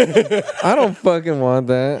 I don't fucking want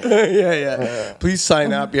that. yeah. Please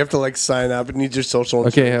sign up. You have to like sign up. It needs your social.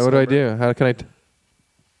 Okay, insurance what do I number. do? How can I?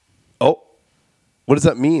 Oh, what does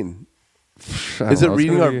that mean? I Is it don't know, it's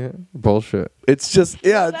reading gonna be bullshit? It's just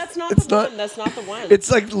yeah. That's not it's the not. one. That's not the one. It's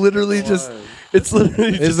like literally just. It's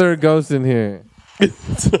literally Is just there a ghost in here?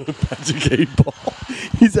 it's a magic 8-ball.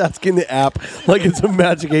 He's asking the app like it's a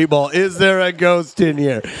magic 8-ball. Is there a ghost in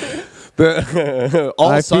here? All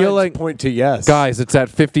I feel signs like- point to yes. Guys, it's at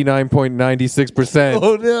 59.96%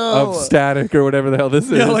 Oh no. of static or whatever the hell this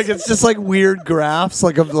is. Yeah, like it's just like weird graphs.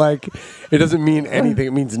 Like of like, it doesn't mean anything.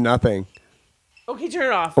 It means nothing. Okay, turn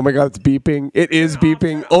it off. Oh my god, it's beeping. It is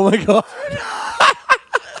beeping. Oh my god.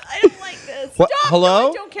 I don't like this. What? Stop. Hello? No,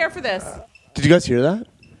 I don't care for this. Did you guys hear that?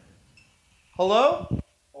 Hello?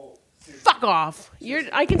 Fuck off.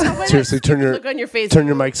 I can tell by Seriously, that turn your look on your face. turn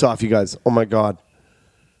your mics off, you guys. Oh my god.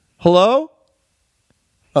 Hello?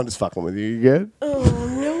 I'm just fucking with you. You good? Oh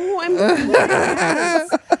no, I'm.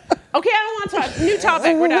 Okay, I don't want to talk. New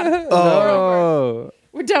topic. We're done. Oh.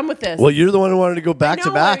 We're We're done with this. Well, you're the one who wanted to go back to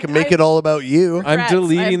know, back and make it all about you. I'm Congrats.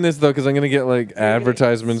 deleting this though because I'm gonna get like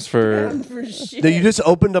advertisements for. For shit. No, you just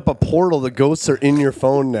opened up a portal. The ghosts are in your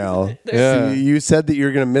phone now. Yeah. So you said that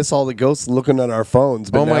you're going to miss all the ghosts looking at our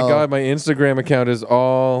phones. But Oh my now- god, my Instagram account is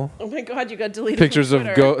all Oh my god, you got deleted. pictures from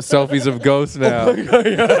of Twitter. selfies of ghosts now.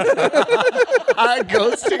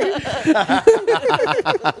 Ghosting.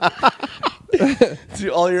 See,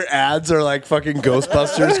 all your ads are like fucking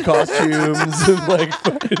Ghostbusters costumes and like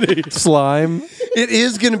fucking Slime. It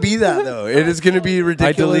is going to be that though. It is going to be I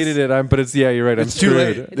ridiculous. deleted it. But it's you're right. It's I'm too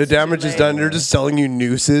screwed. late. The damage is done. They're just selling you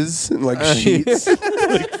nooses and like sheets.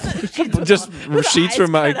 Just sheets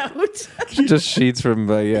from Eyes my cut out. just sheets from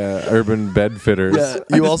my Urban Bed Fitters. Yeah,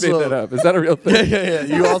 I you just made also- that up. Is that a real thing? Yeah.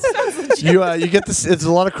 You also you get this. It's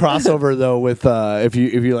a lot of crossover though with if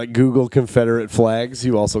you like Google Confederate flags,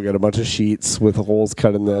 you also get a bunch of sheets with holes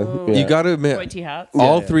cut in the. Yeah. You got to admit, Pointy hats.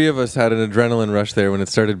 all Yeah. three of us had an adrenaline rush there when it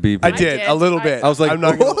started beeping. I did did. a little bit. I was like, I'm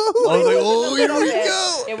not gonna, I was like, It was oh, a here little we bit.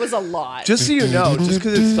 go. It was a lot. Just so you know, just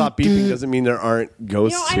because it stopped beeping doesn't mean there aren't you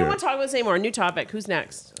ghosts know, I don't here. want to talk about this anymore. New topic. Who's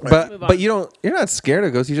next? Let's move on. But you're not scared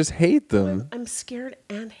of ghosts. You just hate them. I'm scared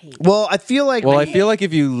and hate. Well, I feel like Well, I feel like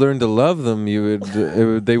if you learned to love them,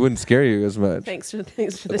 they wouldn't scare you as much. Thanks for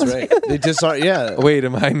this. That's right. They just aren't. Yeah. Wait,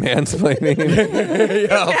 am I mansplaining?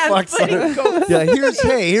 Yeah. Fuck. Fighting ghosts. Yeah.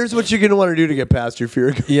 Here's what you're gonna want to do to get past your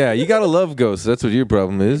fear. Yeah, you gotta love ghosts. That's what your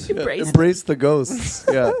problem is. Embrace The ghosts.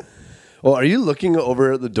 Yeah. Well, are you looking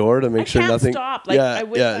over at the door to make I sure can't nothing? stop. Like, I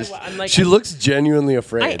wish I wa- I'm like- she looks genuinely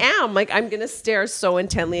afraid. I am. Like, I'm going to stare so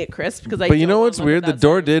intently at Chris because I But you know don't what's wanna weird? look The at that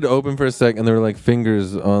door side. did open for a sec, and there were like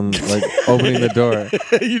fingers on like opening the door.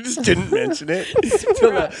 You just didn't mention it.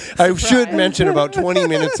 I should mention about 20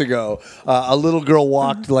 minutes ago, a little girl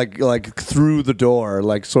walked like through the door,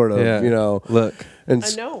 like sort of, Yeah, look, and I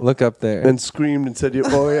know. look up there. and screamed and said,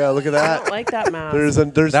 "Oh yeah, look at I that." don't like that mask.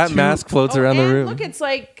 There's that two- mask floats around the and room. Look, it's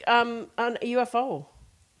like on a UFO.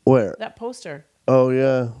 Where? That poster. Oh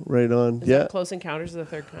yeah, right on. Is Yeah. that Close Encounters of the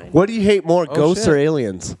Third Kind? What do you hate more, Oh, ghosts shit. or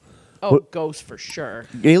aliens? Oh, ghosts for sure.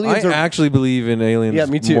 Aliens I are actually believe in aliens Yeah,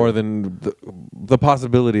 me too. more than the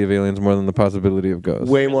possibility of aliens more than the possibility of ghosts.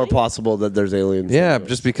 way more possible that there's aliens. Yeah, than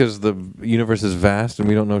just because the universe is vast and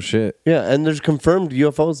we don't know shit. yeah, and there's confirmed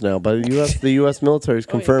UFOs now by the U.S. The U.S. military's Oh,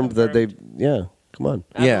 yeah, confirmed that they. confirmed. Yeah, come on.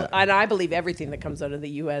 Yeah. And I believe everything that comes out of the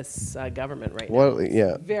U.S. Government right now. Well,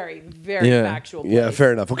 yeah. Very, very Yeah. factual. Yeah, place.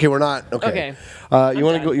 fair enough. Okay, we're not. Okay. Okay. You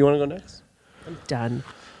want to done. go? You want to go next? I'm done.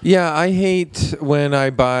 Yeah, I hate when I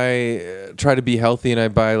try to be healthy and I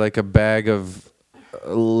buy like a bag of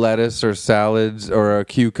lettuce or salads or a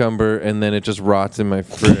cucumber and then it just rots in my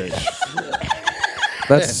fridge.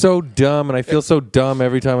 That's so dumb, and I feel so dumb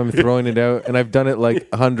every time I'm throwing it out, and I've done it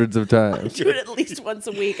like hundreds of times. Do it at least once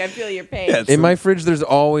a week. I feel your pain. Yeah, In my fridge, there's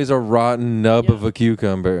always a rotten nub Yeah. of a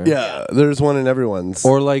cucumber. Yeah, there's one in everyone's.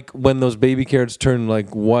 Or like when those baby carrots turn like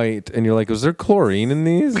white, and you're like, "Was there chlorine in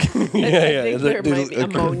these?" I think there might be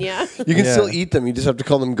ammonia. you can Yeah. still eat them. You just have to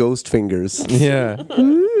call them ghost fingers. Yeah.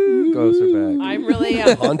 Ghosts are back. I'm really.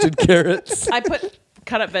 Haunted carrots. I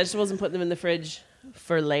cut up vegetables and put them in the fridge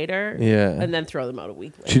for later. Yeah. And then throw them out a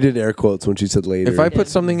week later. She did air quotes when she said later. If I put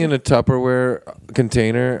something in a Tupperware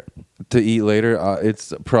container to eat later,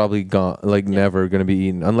 it's probably gone, like never going to be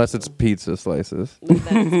eaten, unless it's pizza slices.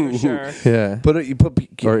 Then for sure. Yeah. you put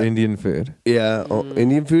Or Indian food. yeah,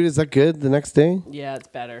 Indian food, is that good the next day? Yeah, it's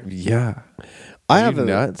better. Yeah. I Are have you a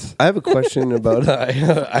nuts? I have a question about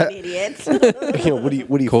An idiot. what are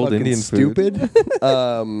you Cold fucking Indian food. stupid?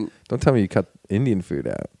 Don't tell me you cut Indian food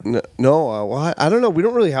out. No, well, I don't know. We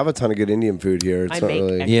don't really have a ton of good Indian food here. It's I not make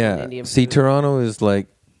really. excellent Yeah. Indian See, food. Toronto is like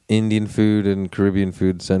Indian food and Caribbean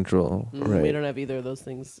food central. Right. We don't have either of those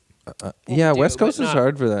things. Yeah, do, West Coast but is not-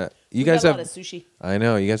 hard for that. You We guys got a have. lot of sushi. I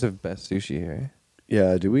know. You guys have best sushi here.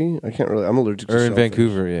 Yeah, do we? I can't really. I'm allergic to Or in shellfish,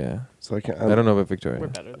 Vancouver, yeah. so I can't. I don't know about We're Victoria.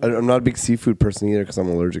 better. Than I'm not a big seafood person either because I'm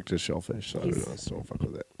allergic to shellfish. So I don't know. So don't fuck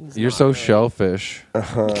with it. he's You're not so really. shellfish.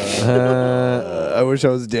 I wish I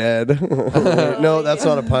was dead. No, that's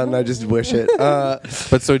not a pun. I just wish it.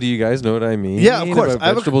 But so do you guys know what I mean? Yeah, of course. About I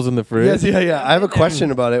have a- vegetables in the fridge? Yes, yeah. I have a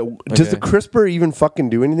question about it. Does the Okay. crisper even fucking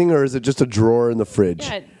do anything, or is it just a drawer in the fridge?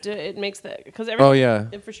 Yeah, it makes the because Oh, yeah.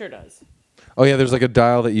 it for sure does. Oh, yeah, there's like a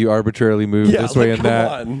dial that you arbitrarily move this way like, and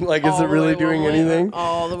that. come on. Like, is All it the really way doing one way, anything?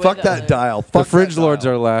 all the way Fuck the that other. dial. The Fuck fridge that lords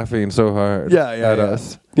dial. are laughing so hard Yeah, at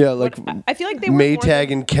us. Yeah, like I feel like they were more Maytag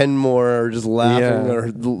than- and Kenmore are just laughing Yeah.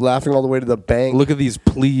 or laughing all the way to the bank. Look at these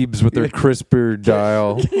plebes with their crisper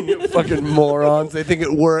dial. fucking morons. They think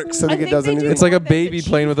it works. I think it think does they do. anything. It's like a More than the baby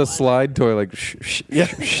playing with a cheese slide toy, like shh, shh. Yeah.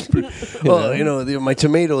 Well, my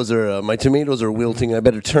tomatoes are wilting. I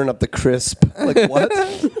better turn up the crisp. Like what?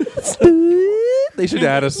 They should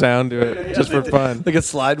add a sound to it just for fun. Like a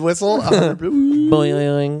slide whistle.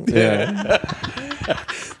 Yeah.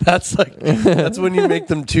 That's when you make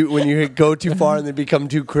them when you go too far and they become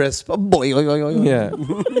too crisp. Yeah.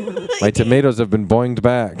 My tomatoes have been boinged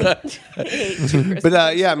back.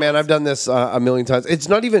 But yeah, man, I've done this a million times. It's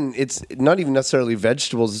not even necessarily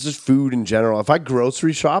vegetables. It's just food in general. If I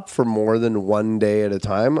grocery shop for more than one day at a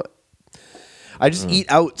time, I just eat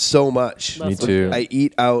out so much. Me too. I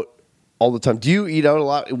eat out all the time. Do you eat out a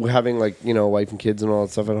lot, having wife and kids and all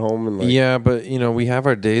that stuff at home? And Yeah, but we have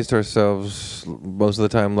our days to ourselves most of the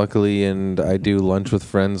time, luckily, and I do lunch with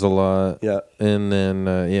friends a lot. Yeah. And then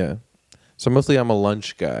yeah. So mostly I'm a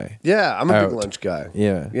lunch guy. Yeah, I'm a Out. big lunch guy.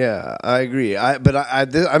 Yeah. Yeah, I agree. I'm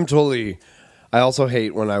totally. I also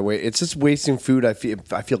hate when I wait. It's just wasting food. I feel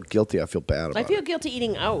guilty. I feel bad about I it. feel guilty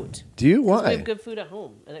eating out. Do you? 'Cause Why? we have good food at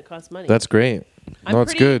home, and it costs money. That's great. I'm No,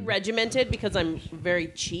 it's pretty good. regimented because I'm very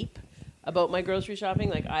cheap about my grocery shopping.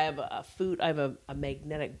 Like I have a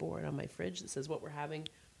magnetic board on my fridge that says what we're having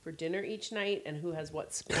for dinner each night and who has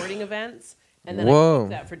what sporting events, and then I Whoa. cook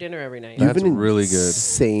that for dinner every night. You have That's an really good.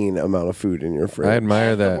 insane amount of food in your fridge. I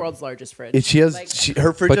admire The that. world's largest fridge. She has Like,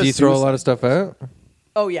 her fridge. But do has you throw a suicide- lot of stuff out?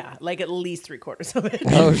 oh yeah, like at least 3/4 of it.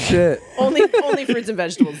 Oh shit. only fruits and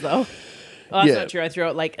vegetables though. Oh, that's Yeah. not true. I threw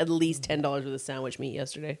out like at least $10 worth of sandwich meat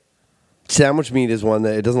yesterday. Sandwich meat is one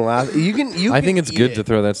that it doesn't last. You can. I think it's good to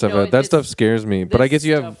throw that stuff No, out. That it's- stuff scares me. But I guess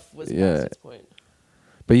you have Stuff was yeah. past its point.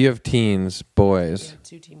 But you have teens, boys. Yeah,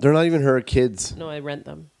 2 teams. They're not even her kids. No, I rent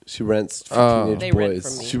them. She rents for Oh. teenage They rent boys.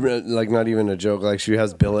 from me. She not even a joke. Like she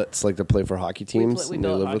has billets like to play for hockey teams. We and they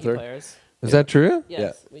bill live hockey with her. players. Is that true?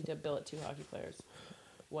 Yes, we did bill at 2 hockey players.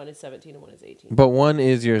 One is 17 and one is 18. But one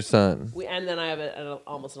is your son. And then I have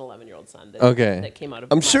almost an 11-year-old son that, Okay. that came out of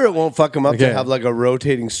I'm my sure it body. won't fuck him up Okay. to have like a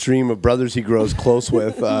rotating stream of brothers he grows close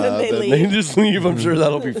with. Then they that leave. just leave. I'm sure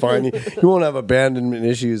that'll be fine. He won't have abandonment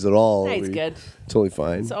issues at all. No, he's good. Totally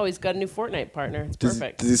fine. So he's got a new Fortnite partner. It's Does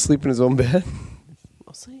perfect. he sleep in his own bed?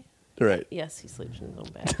 Mostly? Right. Yes, he sleeps in his own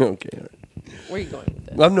bed. Okay. All right. Where are you going with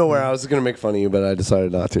this? I'm nowhere. I was going to make fun of you, but I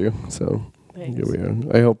decided not to. So Thanks. here we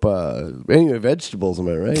are. I hope. Anyway, vegetables. Am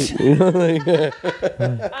I right? You know, like-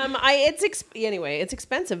 Anyway, it's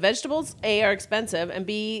expensive. Vegetables, A, are expensive, and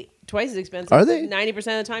B, twice as expensive. Are they? 90%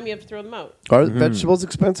 of the time you have to throw them out. Are vegetables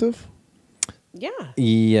expensive? Yeah.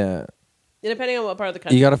 Yeah. Depending on what part of the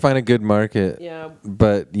country. You got to find a good market. Yeah.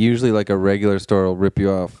 But usually like a regular store will rip you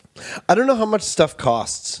off. I don't know how much stuff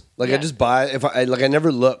costs. Like I Yeah. just buy. I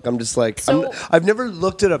never look. I'm just like So- I've never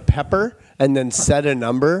looked at a pepper and then said a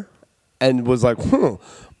number and was like,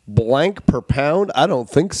 blank per pound. I don't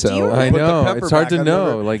think so. Do you- I Put the know. pepper It's hard back. to I've know.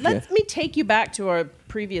 never- Like Let me take you back to our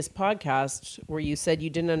previous podcast where you said you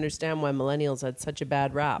didn't understand why millennials had such a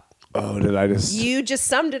bad rap. Oh, did I just? You just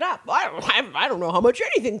summed it up. I don't know how much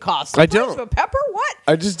anything costs. I The price don't. of a pepper? What?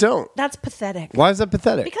 I just don't. That's pathetic. Why is that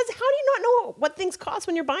pathetic? Because how do you not know what things cost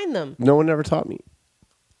when you're buying them? No one ever taught me.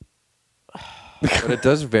 But it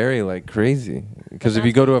does vary like crazy. Because if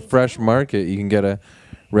you go to a fresh market, you can get a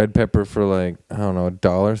red pepper for like, I don't know,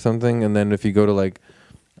 $1 something. And then if you go to like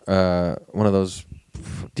one of those,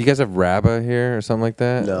 do you guys have Rabba here or something like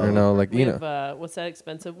that? No. Or no, like, We you have, know. what's that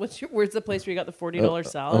expensive? Where's the place where you got the $40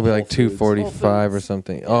 salad? It'll be like Whole Foods. $2.45 or Foods.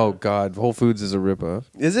 something. Oh God, Whole Foods is a ripoff.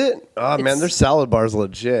 Is it? Oh man, It's- their salad bar's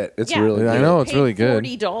legit. It's really. I good. know, it's Paid really good.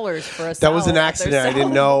 $40 for a salad. That was an at their accident. I didn't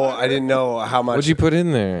salad know. bar. I didn't know how much. What'd you put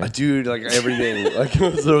in there? Dude, like everything. Like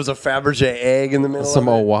there was a Fabergé egg in the middle. Some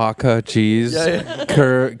of it. Oaxaca cheese,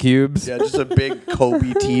 Yeah, cubes. Yeah, just a big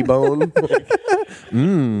Kobe T-bone.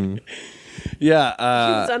 Yeah,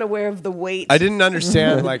 He was unaware of the weight. I didn't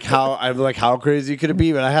understand how crazy could it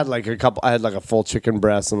be, but I had like a full chicken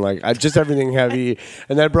breast and like just everything heavy,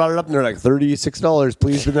 and then I brought it up and they're like $36,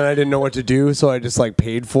 please, but then I didn't know what to do, so I just like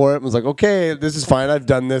paid for it and was like, okay, this is fine. I've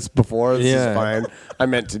done this before. This Yeah. is fine. I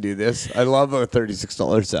meant to do this. I love a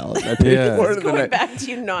 $36 salad. I paid Yeah. for it. and then Going I- back to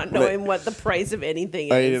you not knowing what the price of anything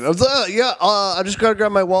is. I was like, I just gotta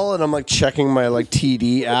grab my wallet. And I'm like checking my like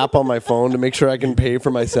TD app on my phone to make sure I can pay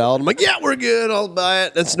for my salad. I'm like, yeah, we're good. I'll buy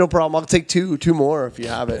it. That's no problem. I'll take two more if you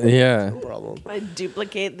have it. Yeah. No problem. I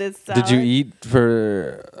duplicate this salad. Did you eat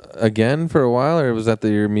for a while, or was that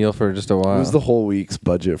your meal for just a while? It was the whole week's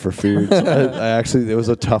budget for food. So I actually, it was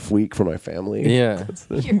a tough week for my family. Yeah.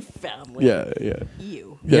 Your family. Yeah.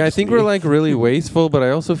 You. Yeah, I just think me. we're like really wasteful, but I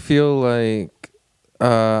also feel like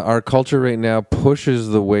our culture right now pushes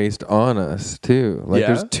the waste on us too. Like Yeah?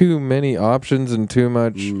 there's too many options and too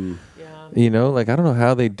much. Yeah. You know, like I don't know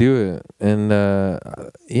how they do it. And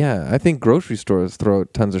yeah, I think grocery stores throw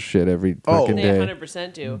out tons of shit every Oh. fucking They day.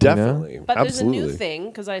 100% do. Definitely. But Absolutely. there's a new thing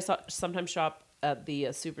because I sometimes shop at the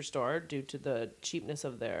superstore due to the cheapness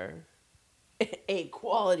of their A,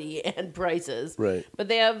 quality and prices. Right. But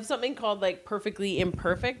they have something called like Perfectly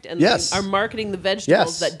Imperfect, and Yes. they are marketing the vegetables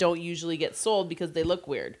Yes. that don't usually get sold because they look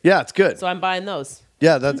weird. Yeah, it's good. So I'm buying those.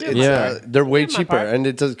 Yeah, that's doing it's, my part. they're way I'm doing my cheaper, part. and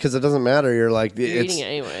it does because it doesn't matter. You're like You're it's eating it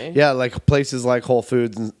anyway. yeah, like places like Whole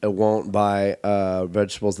Foods won't buy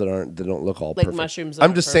vegetables that don't look all Like perfect. mushrooms I'm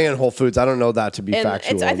aren't just saying perfect. Whole Foods. I don't know that to be And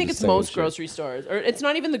factual. I I'm think just it's saying most shit. grocery stores, or it's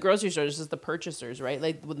not even the grocery stores; it's just the purchasers, right?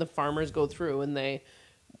 Like when the farmers go through and they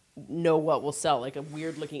know what will sell. Like a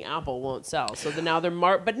weird looking apple won't sell, so now they're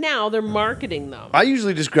marketing them. I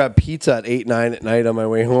usually just grab pizza at 8, 9 at night on my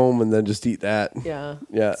way home, and then just eat that. Yeah,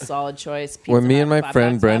 Yeah. solid choice. When Pizza me Hut, and my $5,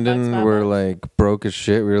 friend $5, Brendan $5. were like broke as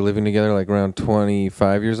shit, we were living together like around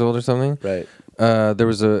 25 years old or something. Right. There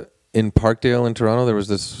was in Parkdale in Toronto, there was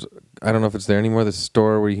this, I don't know if it's there anymore, this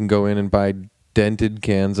store where you can go in and buy dented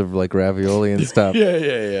cans of like ravioli and stuff.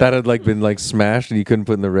 Yeah. That had like been like smashed and you couldn't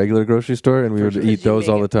put in the regular grocery store, and we would Did eat you those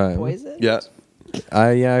make all the it time. poison? Yeah.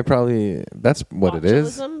 I probably, that's what it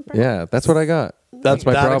is. Botulism, perhaps? Yeah, that's what I got. That's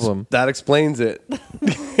my problem. That explains it.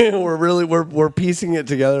 we're piecing it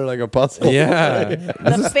together like a puzzle. Yeah.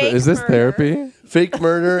 fake Is this murder. therapy? Fake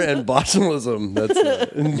murder and botulism.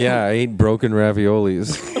 That's Yeah, I ate broken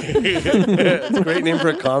raviolis. it's a great name for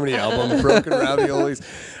a comedy album. Broken raviolis.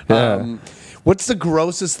 Yeah. What's the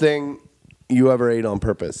grossest thing you ever ate on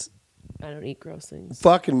purpose? I don't eat gross things.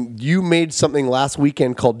 Fucking, you made something last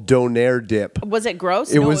weekend called donair dip. Was it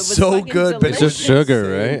gross? It No, was so fucking good, but It's just delicious.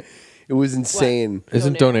 sugar, right? It was insane.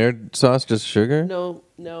 Isn't donair sauce just sugar? No.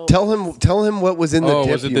 Tell him what was in the Oh,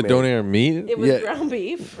 dip. was it you the made. donair meat? It was Yeah. ground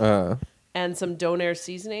beef and some donair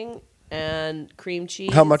seasoning and cream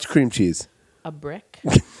cheese. How much cream cheese? A brick.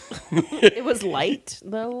 It was light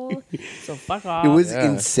though, so fuck off. It was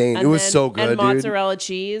Yeah. insane. And It was then- so good, and dude. mozzarella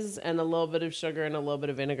cheese and a little bit of sugar and a little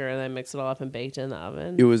bit of vinegar, and then mix it all up and baked in the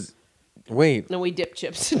oven. It was. Wait, And we dipped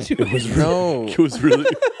chips into it. no. It was really.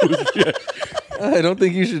 I don't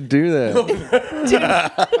think you should do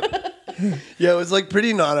that. Yeah, it was like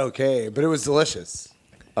pretty not okay, but it was delicious.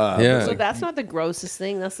 Yeah. So that's not the grossest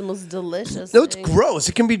thing. That's the most delicious. No, it's thing. gross.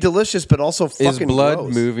 It can be delicious, but also fucking Is blood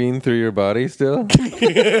gross. moving through your body still?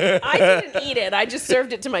 I didn't eat it. I just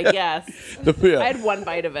served it to my guests. Yeah. I had one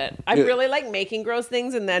bite of it. I really like making gross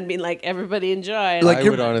things and then being like, everybody enjoy. Like I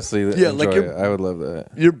your- would honestly yeah, enjoy like your- it. I would love that.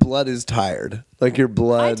 Your blood is tired. Like your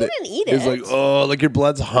blood. I didn't eat Is it. like like your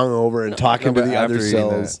blood's hung over and talking to but the after other eating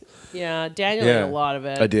cells. yeah, Daniel Yeah. ate a lot of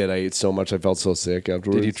it. I did. I ate so much. I felt so sick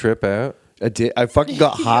afterwards. Did you trip out? I did. I fucking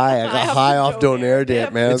got high. I got high off donair dip,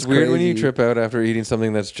 dip. man. It's weird when you crazy. trip out after eating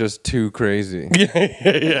something that's just too crazy.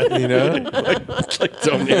 Yeah. You know? Like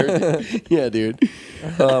donair. Yeah, dude.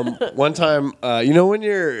 One time, when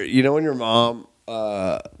your mom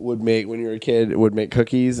would make, when you were a kid, would make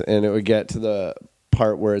cookies, and it would get to the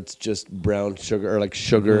part where it's just brown sugar or like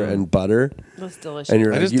sugar and butter, That's delicious. and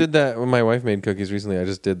you're I like, just did that when my wife made cookies recently. I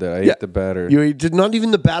just did that. I Yeah. ate the batter. You did not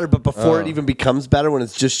even the batter, but before it even becomes batter, when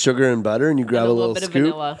it's just sugar and butter, and you grab and a a little little bit of scoop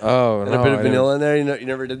vanilla. Oh, and no, a bit of I vanilla in there. You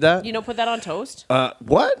never did that? You don't put that on toast?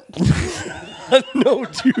 What? No,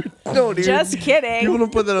 dude. No, dude. Just kidding. People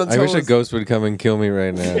don't put that on didn't. I wish a toast. ghost would come and kill me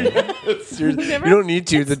right now. Seriously. You don't need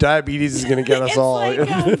to. The diabetes is going to get us It's all. like,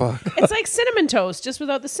 it's like cinnamon toast, just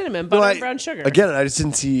without the cinnamon, butter and brown sugar. Again, I just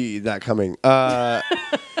didn't see that coming.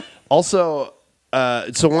 Also,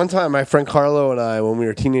 so one time my friend Carlo and I, when we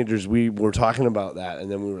were teenagers, we were talking about that, and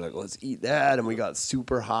then we were like, let's eat that, and we got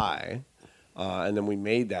super high. And then we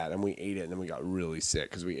made that, and we ate it, and then we got really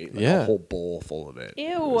sick because we ate like a whole bowl full of it. Ew,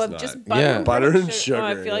 It was of not- just butter, Yeah. and Butter brown and Oh, I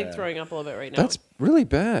sugar, feel like yeah. throwing up a little bit right now. That's really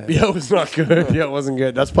bad. Yeah, it was not good. Yeah, it wasn't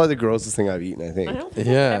good. That's probably the grossest thing I've eaten, I think. I don't think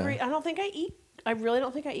Yeah. I don't think I eat. I really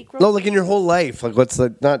don't think I eat gross. No, like in your whole life. Like, what's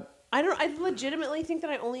the, not, I legitimately think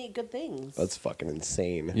that I only eat good things. that's fucking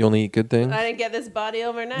insane. You only eat good things? I didn't get this body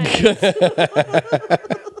overnight.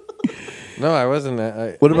 No, I wasn't.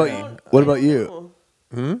 I, What about don't- What I about don't you?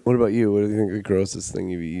 know. What about you? What do you think the grossest thing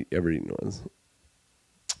you've ever eaten was?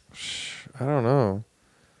 I don't know.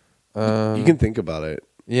 You can think about it.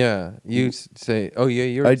 Yeah, you say. Oh yeah,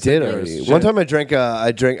 you. I did already. One time I took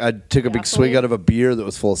a big swig Gasoline? out of a beer that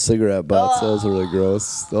was full of cigarette butts. That was really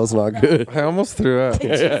gross. That was not good. I almost threw up.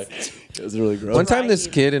 It was really gross. One time, this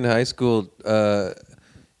Right. kid in high school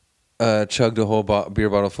chugged a whole beer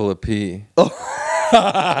bottle full of pee.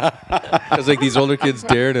 Because like these older kids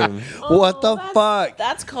dared him, What the that's- fuck?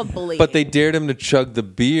 That's called bullying. but they dared him to chug the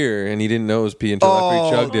beer, and he didn't know it was pee until after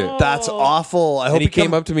he chugged it. That's awful. I hope And he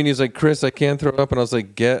came up to me and he was like, "Chris, I can't throw up," and I was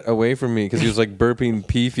like, "Get away from me," because he was like burping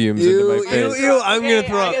pee fumes into my face. Ew, I'm gonna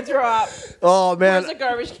throw I'm up. gonna throw up. Oh man, Where's the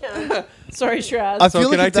garbage can? Sorry, Shiraz. I So feel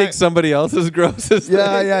can like I if take that- somebody else's grossest?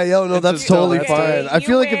 Yeah, thing? no, It's that's just totally okay, fine. I you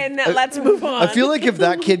feel like win. Let's move on. I feel like if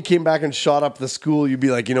that kid came back and shot up the school, you'd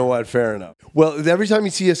be like, you know what, fair enough. Well, every time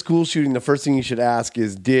you see a school shooting, the first thing you should ask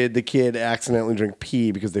is, did the kid accidentally drink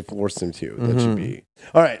pee because they forced him to? That should be.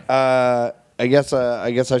 All right. I guess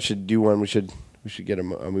I should do one. We should get a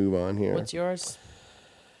move on here. What's yours?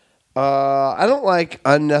 I don't like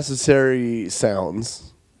unnecessary sounds.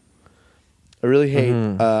 I really hate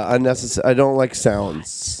unnecessary. I don't like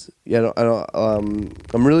sounds. Yeah, I don't.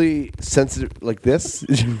 I'm really sensitive. Like this.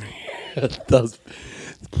 That's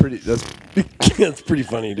pretty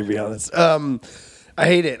funny, to be honest. I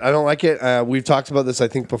hate it. I don't like it. We've talked about this, I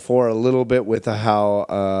think, before a little bit with how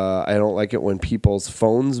I don't like it when people's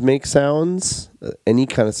phones make sounds, any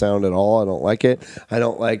kind of sound at all. I don't like it. I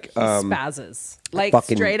don't like Spazzes. Like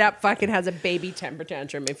straight up fucking has a baby temper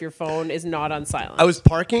tantrum if your phone is not on silent. I was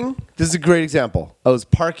parking. This is a great example. I was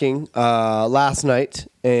parking last night,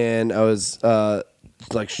 and I was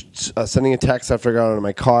sending a text after I got out of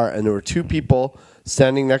my car, and there were two people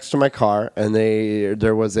standing next to my car, and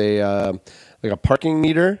there was a parking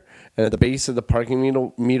meter, and at the base of the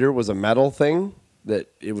parking meter was a metal thing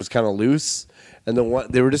that it was kind of loose, and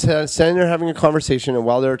they were just standing there having a conversation, and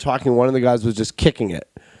while they were talking, one of the guys was just kicking it.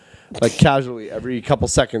 Like casually, every couple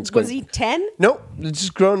seconds. Was he 10? Nope. It's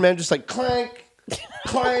just grown men, just like clank,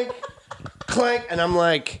 clank, clank. And I'm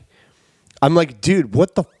like, dude,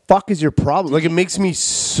 what the fuck is your problem? Like, it makes me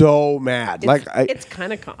so mad. It's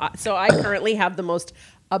kind of... So I currently have the most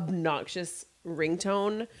obnoxious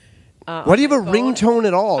ringtone. Why do you have a ringtone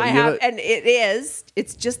at all? And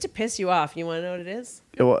it's just to piss you off. You want to know what it is?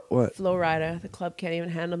 What? Flow Rider. The club can't even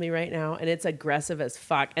handle me right now. And it's aggressive as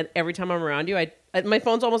fuck. And every time I'm around you, my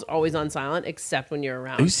phone's almost always on silent, except when you're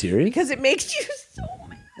around. Are you serious? Because it makes you so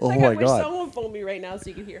mad. Oh like, my I wish God. someone would phone me right now so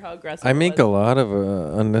you can hear how aggressive I make it a was. lot of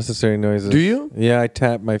unnecessary noises. Do you? Yeah, I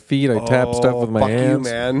tap my feet. I tap stuff with my fuck hands.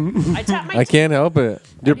 you, man. I tap my I can't help it.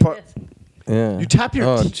 You're teeth. part. Yeah. You tap your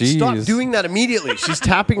Oh, teeth. Stop jeez. doing that immediately. She's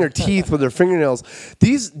tapping her teeth with her fingernails.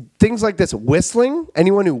 These things like this, whistling,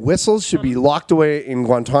 anyone who whistles should be locked away in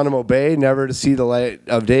Guantanamo Bay, never to see the light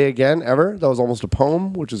of day again, ever. That was almost a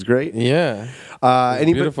poem, which is great. Yeah.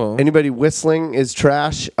 Beautiful. Anybody whistling is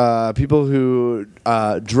trash. People who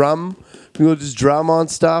drum, people who just drum on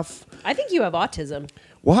stuff. I think you have autism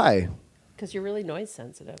Why? because you're really noise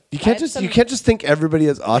sensitive. You can't just think everybody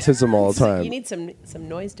has autism all the time. You need some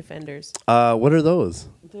noise defenders. What are those?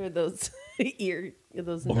 They're those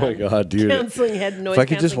those. Oh my God, dude. Canceling head noise. If I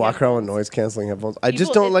could just canceling walk around with headphones. noise canceling headphones, I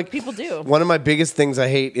just People- don't like. people do. One of my biggest things I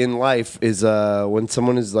hate in life is when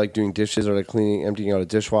someone is like doing dishes or like emptying out a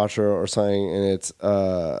dishwasher or something, and it's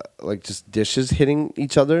like just dishes hitting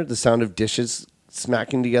each other. The sound of dishes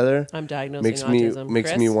smacking together. I'm diagnosing makes autism. makes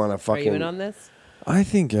Chris, me want to Are fucking. you in on this? I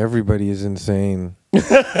think everybody is insane. I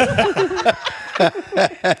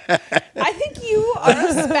think you are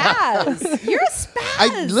a spaz. You're a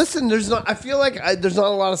spaz. Listen. I feel like there's not a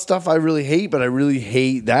lot of stuff I really hate, but I really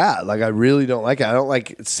hate that. Like I really don't like it. I don't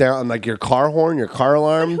like sound like your car horn, your car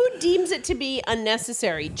alarm. Who deems it to be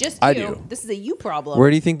unnecessary? Just you. I do. This is a you problem. Where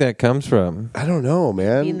do you think that comes from? I don't know,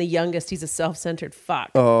 man. Being the youngest, he's a self-centered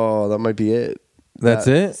fuck. Oh, that might be it. That's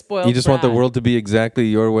it? Spoiled You just want the brat. world to be exactly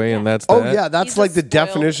your way, and that's Oh that? yeah, that's He's a like the spoiled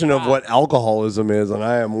definition of brat. what alcoholism is, and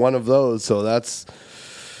I am one of those. So that's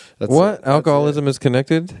What? it. Alcoholism is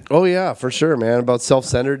connected? Oh yeah, for sure, man. About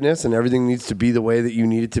self-centeredness and everything needs to be the way that you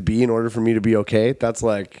need it to be in order for me to be okay. That's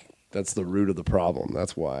the root of the problem.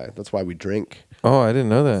 That's why we drink. Oh, I didn't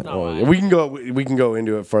know that. not Oh, why. yeah. We can go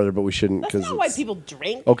into it further, but we shouldn't That's because not why people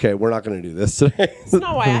drink. Okay, we're not going to do this today. That's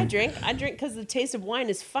not why I drink. I drink because the taste of wine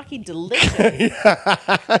is fucking delicious.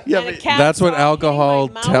 That's what alcohol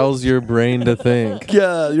tells your brain to think.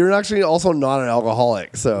 Yeah, you're actually also not an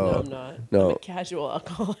alcoholic. No, So I'm not. No. I'm a casual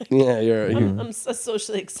alcoholic. yeah, you're. I'm a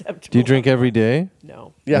socially acceptable. Do you drink every day?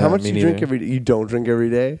 No. yeah, how Yeah, much me do you drink neither. every day? You don't drink every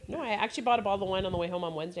day? No, I actually bought a bottle of wine on the way home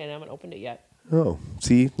on Wednesday and I haven't opened it yet. Oh,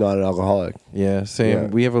 see, not an alcoholic. Yeah, same. Yeah.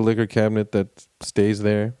 We have a liquor cabinet that stays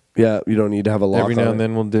there. Yeah, you don't need to have a lock Every on now it. and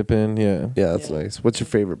then we'll dip in. Yeah. Yeah, that's Yeah. nice. What's your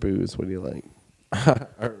favorite booze? What do you like?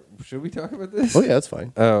 Should we talk about this? Oh yeah, that's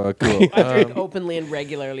fine. Oh, cool. I drink openly and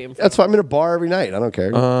regularly. In front That's why I'm in a bar every night. I don't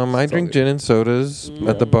care. I drink gin and sodas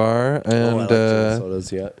at the bar, Oh, I and like gin and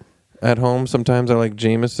sodas. Yeah. at home sometimes I like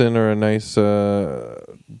Jameson or a nice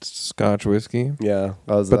Scotch whiskey. Yeah,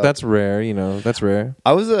 But that's rare, That's rare.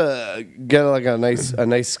 I was get like a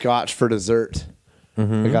nice Scotch for dessert,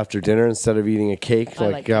 like after dinner instead of eating a cake. I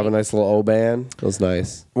Like, like have a cake. nice little Oban. It was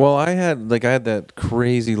nice. Well, I had that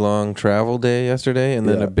crazy long travel day yesterday, and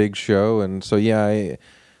then Yeah. a big show, and so I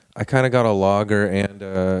kind of got a lager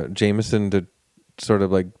and Jameson to sort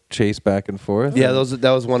of like chase back and forth. Yeah, that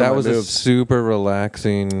was one that of my was moves. a super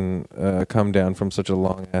relaxing come down from such a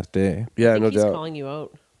long ass day. Yeah, I think no he's doubt. calling you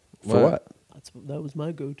out. For what? That was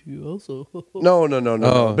my go-to also. No.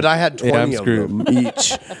 Oh. But I had Yeah, 20 I'm of screwed. them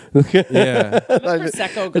each. Yeah. I'm a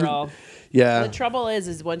Prosecco girl. Yeah. The trouble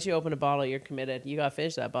is once you open a bottle, you're committed. You got to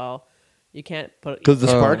finish that bottle. You can't put Because the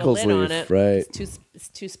you can't put a sparkles lid on leave, it. right. It's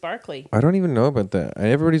too sparkly. I don't even know about that.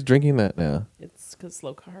 Everybody's drinking that now. It's because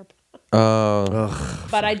low carb. Oh.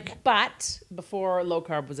 But before low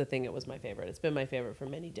carb was a thing, it was my favorite. It's been my favorite for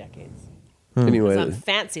many decades. Anyway, 'Cause I'm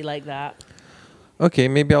fancy like that. Okay,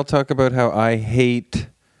 maybe I'll talk about how I hate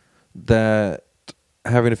that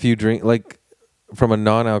having a few drinks, like from a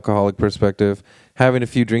non-alcoholic perspective, having a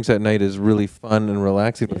few drinks at night is really fun and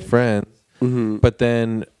relaxing with friends. Mm-hmm. But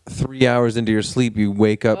then 3 hours into your sleep, you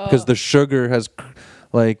wake up because the sugar has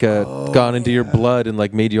gone into your blood and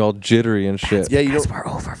like made you all jittery and shit. yeah, you don't. We're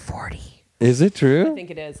over 40. Is it true? I think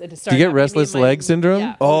it is. It Do started you get happening to me restless in my- leg syndrome?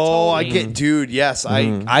 Yeah. Oh, I totally. get, dude. Yes,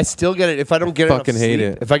 I still get it. If I don't get Fucking enough hate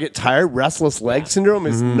sleep, it. if I get tired, restless leg syndrome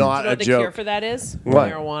is Do not you know a what the cure joke. for that is?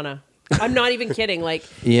 What? Marijuana. I'm not even kidding. Like,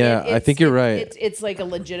 Yeah, I think you're right. It's like a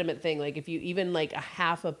legitimate thing. Like, if you even like a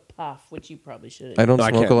half a puff, which you probably shouldn't. I don't No, I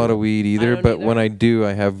smoke can't a lot do of weed either, don't but either. when I do,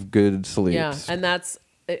 I have good sleeps. Yeah, and that's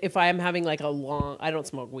if I'm having like a long. I don't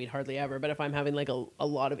smoke weed hardly ever, but if I'm having like a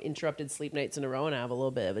lot of interrupted sleep nights in a row and I have a little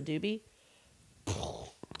bit of a doobie,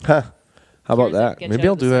 Huh. How about Cures it, that? get Maybe you out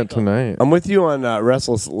I'll of the do that cycle. tonight. I'm with you on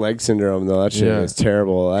restless leg syndrome, though. That shit Yeah. is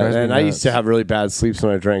terrible. Drives me And I used nuts. to have really bad sleeps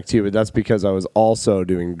when I drank too, but that's because I was also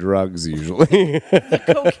doing drugs usually.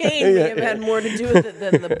 cocaine may have had more to do with it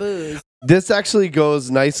than the booze. This actually goes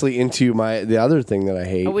nicely into the other thing that I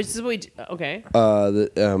hate. Which is okay.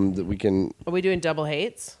 That we can. Are we doing double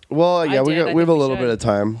hates? Well, yeah, I we did. have I a think we little should. bit of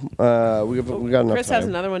time. We got enough Chris time. has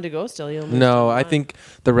another one to go still. You'll No, I think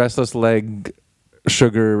the restless leg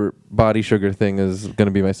body sugar thing is going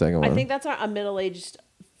to be my second one. I think that's a middle-aged.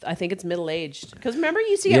 I think it's middle-aged. Because remember, you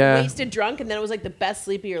used to get Yeah. wasted drunk, and then it was like the best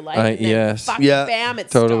sleep of your life. And then yes. fucking Yeah, bam,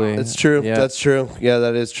 it's totally. It's true. Yeah. That's true. Yeah,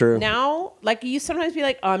 that is true. Now, like you sometimes be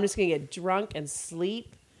like, "Oh, I'm just gonna get drunk and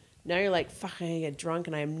sleep." Now you're like, "Fuck, I'm gonna get drunk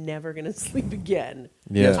and I'm never gonna sleep again."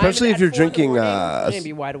 Yeah. Especially I'm if you're at 4 in the drinking, morning, I'm gonna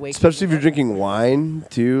be wide awake. especially if you're drinking wine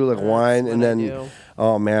too, like wine, what and I then do.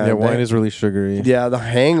 oh man, Yeah, wine that- is really sugary. yeah, the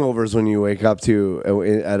hangovers when you wake up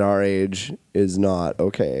to at our age is not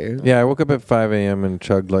okay. Yeah, I woke up at 5 a.m. and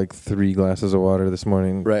chugged like 3 glasses of water this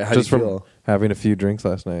morning. Right, how do just you from feel? having a few drinks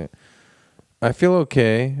last night. I feel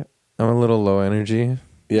okay. I'm a little low energy.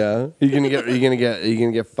 Yeah, are you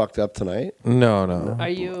gonna get fucked up tonight? No. Are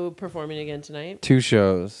you performing again tonight? 2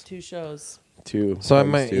 shows. 2 shows. Too. So I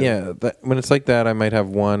times might, two. yeah. When it's like that, I might have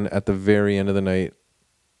one at the very end of the night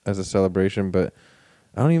as a celebration. But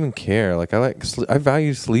I don't even care. Like I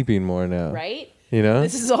value sleeping more now. Right? You know?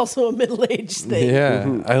 This is also a middle-aged thing.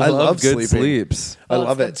 Yeah, I love good sleeping. sleeps. I Oh,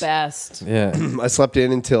 love it's it. the best. Yeah. I slept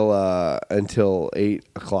in until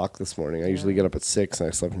 8:00 this morning. I usually get up at 6, and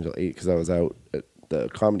I slept until 8 because I was out at the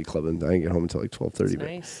comedy club, and I didn't get home until like 12:30. That's But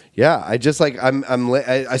nice. yeah, I just like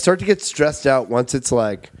I start to get stressed out once it's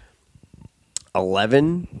like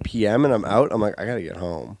 11 p.m. and I'm out. I'm like, I gotta get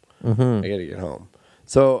home. I gotta get home.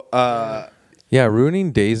 So Yeah,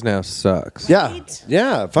 ruining days now sucks. yeah, Right?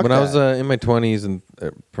 yeah. Fuck When that. I was in my 20s and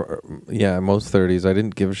most 30s, I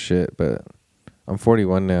didn't give a shit. But I'm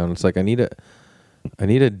 41 now, and it's like I need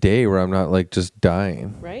a day where I'm not like just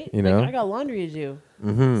dying. Right? You know? Like, I got laundry to do.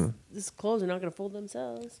 Mm-hmm. These clothes are not going to fold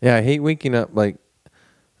themselves. Yeah, I hate waking up like,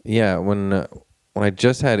 yeah, when I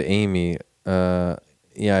just had Amy,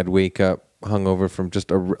 I'd wake up hungover from just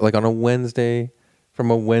like on a Wednesday, from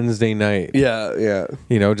a Wednesday night. yeah,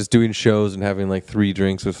 You know, just doing shows and having like 3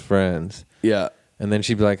 drinks with friends. yeah. And then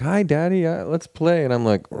she'd be like, "Hi, Daddy, let's play." And I'm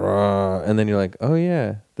like, "Rah." And then you're like, "Oh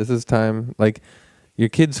yeah, this is time." Like, your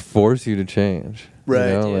kids force you to change, Right.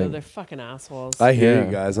 You know? Dude, like- they're fucking assholes. I hear Yeah.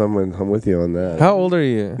 you guys. I'm with you on that. how old are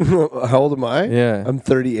you? How old am I? Yeah. I'm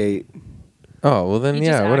 38. Oh well, then He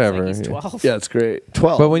just yeah, acts whatever. Like he's 12. Yeah, it's great.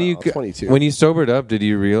 12. But when no, you 22. when you sobered up, did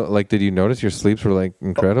you notice your sleeps were like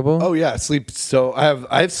incredible? Oh yeah, sleep. So I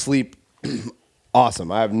have sleep.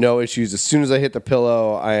 Awesome. I have no issues. As soon as I hit the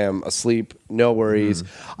pillow, I am asleep. No worries.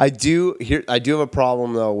 I do have a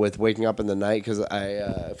problem though with waking up in the night because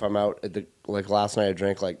if I'm out at like last night I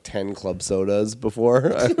drank like 10 club sodas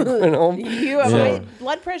before I went home. You have Yeah. high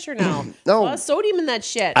blood pressure now. No. A lot of sodium in that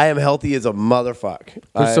shit. I am healthy as a motherfucker.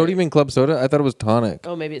 Was sodium in club soda? I thought it was tonic.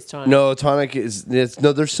 Oh, maybe it's tonic. No, tonic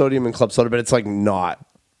there's sodium in club soda, but it's like not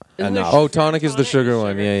Isn't there enough. Oh, sugar in tonic is the sugar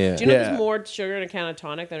one. Sugar. Yeah, yeah. Do you know Yeah. there's more sugar in a can of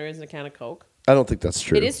tonic than there is in a can of Coke? I don't think that's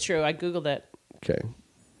true. It is true. I Googled it. Okay.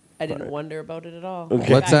 I didn't wonder about it at all.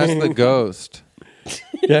 Okay. Let's ask the ghost.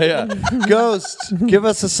 Yeah. Ghost, give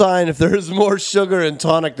us a sign if there is more sugar in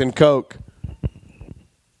tonic than Coke.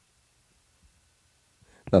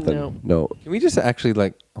 Nothing. No. Can we just actually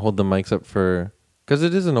like hold the mics up for? Because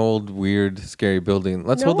it is an old, weird, scary building.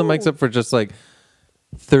 Let's hold the mics up for just like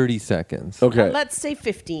 30 seconds. Okay. Let's say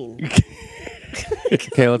 15.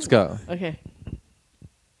 Okay, let's go. Okay.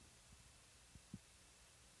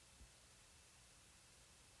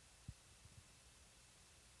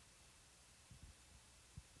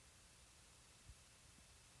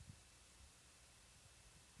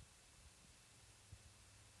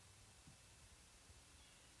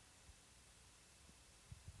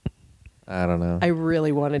 I don't know. I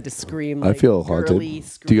really wanted to scream. I Like, feel haunted. girly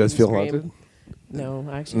Do you guys feel scream. haunted? No,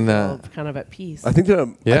 I actually Nah. feel kind of at peace. I think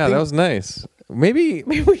that. Yeah, that was nice. Maybe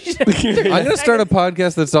Maybe we should. I'm gonna start a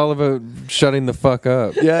podcast that's all about shutting the fuck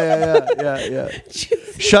up. Yeah.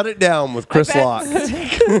 Shut it down with Chris bet- Locke.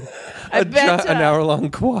 I bet An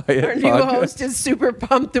hour-long quiet. our new podcast. host is super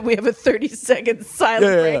pumped that we have a 30-second silent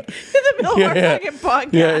Yeah. break in the middle of our fucking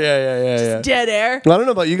podcast. Yeah. Dead air. I don't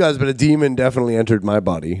know about you guys, but a demon definitely entered my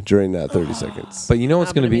body during that 30 seconds. But you know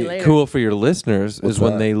what's going to Happened to be me later. cool for your listeners What's is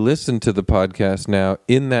when that? they listen to the podcast now,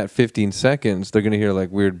 in that 15 seconds, they're going to hear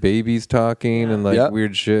like weird babies talking and like Yeah.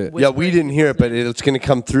 weird shit. Yeah, we didn't hear it, but it's going to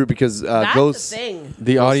come through because That's ghosts. the thing.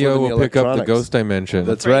 The Ghosts audio live in the will pick up the electronics. ghost dimension.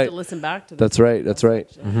 That's Afraid right. To listen back to That's right.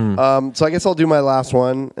 So I guess I'll do my last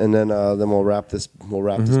one, and then we'll wrap this. We'll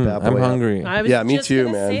wrap this bad boy I'm up. hungry. I was Yeah, me just too,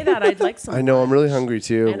 gonna man. Say that I'd like some. I know. I'm really hungry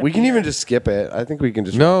too. And a We can even beer. just skip it. I think we can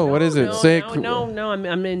just. No, what is it? No, Say it. no,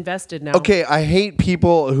 I'm invested now. Okay, I hate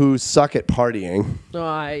people who suck at partying. No,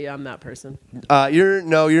 I'm that person. You're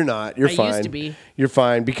not. You're I fine. used to be. You're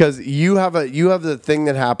fine because you have the thing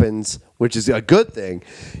that happens, which is a good thing.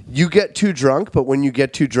 You get too drunk, but when you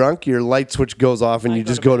get too drunk, your light switch goes off and I you go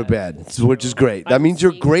just to go to bed. bed, which is great. That I'm means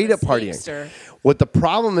you're a great at partying. sneakster. What the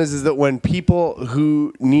problem is that when people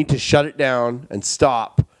who need to shut it down and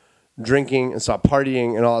stop drinking and stop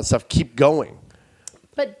partying and all that stuff keep going.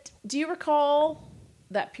 But do you recall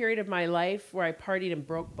that period of my life where I partied and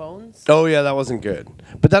broke bones? Oh yeah, that wasn't good.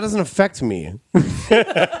 But that doesn't affect me.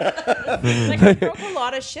 Like I broke a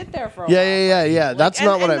lot of shit there for a while. Yeah. Like, That's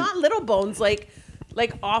not what and I'm. not little bones, like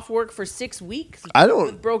off work for 6 weeks. I don't-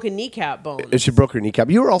 with broken kneecap bones. She broke her kneecap.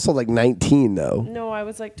 You were also like 19 though. No, I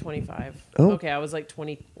was like 25. Oh. Okay, I was like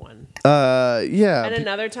 21. Yeah. And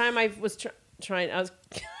another time I was trying. I was.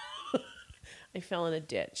 I fell in a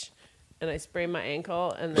ditch. And I sprained my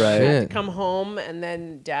ankle, and then I had Right. to come home, and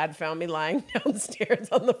then Dad found me lying downstairs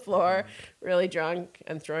on the floor, really drunk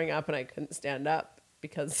and throwing up, and I couldn't stand up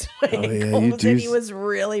because my ankle you was, do and he was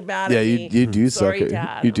really mad Yeah, at me. you do Sorry, suck at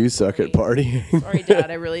Dad. you do suck at partying. Sorry,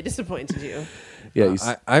 Dad. I really disappointed you. Yeah,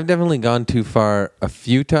 I've definitely gone too far a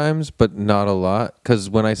few times, but not a lot.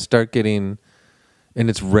 Because when I start getting, and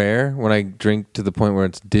it's rare, when I drink to the point where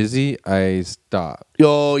it's dizzy, I stop.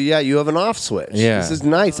 oh yeah, you have an off switch. Yeah. This is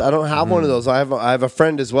nice. I don't have one of those. I have a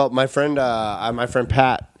friend as well. My friend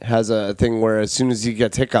Pat has a thing where as soon as he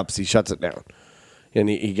gets hiccups, he shuts it down. And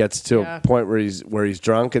he gets to Yeah. a point where he's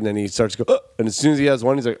drunk, and then he starts to go, and as soon as he has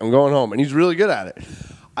one, he's like, I'm going home, and he's really good at it.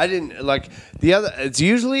 I didn't like the other.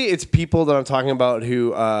 It's people that I'm talking about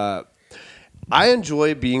who I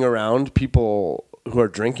enjoy being around people who are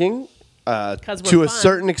drinking. 'Cause we're To a fun.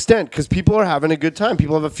 certain extent, because people are having a good time.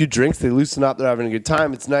 People have a few drinks, they loosen up, they're having a good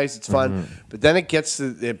time. It's nice, it's fun. But then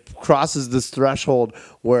it crosses this threshold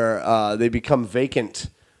where they become vacant,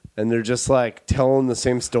 and they're just like telling the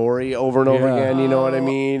same story over and over Yeah. again. You know what I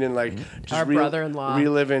mean? And like just Our brother-in-law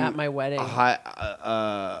reliving at my wedding. a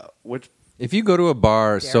high, which If you go to a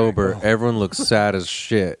bar sober, everyone looks sad as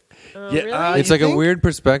shit. Really? It's you like a think? weird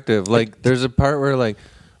perspective. Like there's a part where like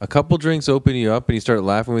a couple drinks open you up and you start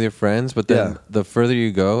laughing with your friends, but then Yeah. the further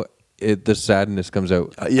you go, the sadness comes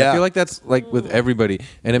out. yeah. I feel like that's like with everybody,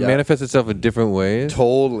 and it Yeah. manifests itself in different ways.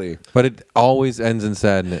 totally. But it always ends in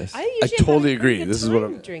sadness. I usually totally have a agree. good This is what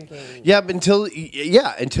time I'm- drinking. Yeah, but until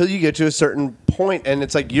you get to a certain point, and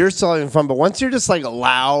it's like you're still having fun, but once you're just like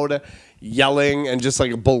loud, yelling, and just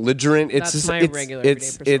like belligerent, it's That's just my it's regular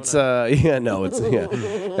it's everyday it's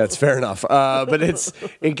that's fair enough. But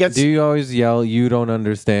it gets Do you always yell, "You don't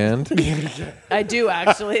understand"? I do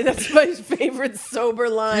actually. That's my favorite sober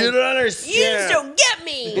line. you don't understand. You just don't get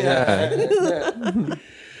me.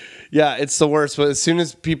 Yeah, it's the worst. But as soon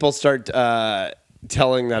as people start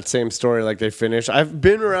telling that same story, like they finish, I've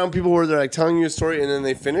been around people where they're like telling you a story and then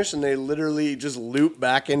they finish and they literally just loop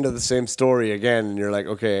back into the same story again, and you're like,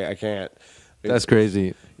 okay, I can't. That's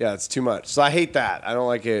crazy. Yeah, it's too much. So I hate that. I don't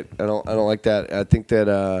like it. I don't like that. I think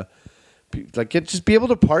that just be able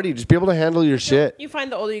to party, just be able to handle your shit. You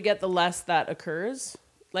find the older you get, the less that occurs.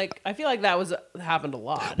 Like, I feel like that happened a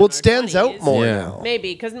lot. Well, in it stands our out 20s. more Yeah. now.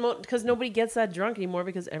 Maybe because nobody gets that drunk anymore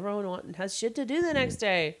because everyone has shit to do the next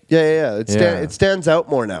day. Yeah. Yeah. It stands out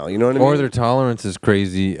more now. You know what I mean? Or their tolerance is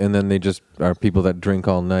crazy, and then they just are people that drink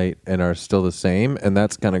all night and are still the same, and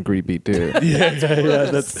that's kind of creepy too.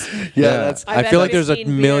 That's I bet feel like there's a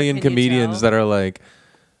 15 beer, million can you comedians tell? that are like,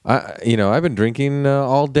 I've been drinking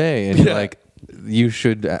all day, and you're Yeah. like, you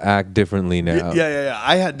should act differently now.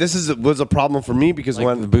 Yeah. Was a problem for me because Like,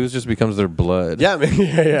 when the booze just becomes their blood. yeah,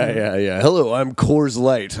 Hello, I'm Coors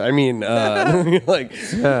Light. I mean,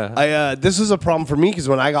 this was a problem for me because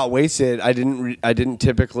when I got wasted, I didn't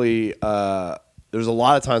typically. There's a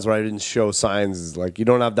lot of times where I didn't show signs. Like you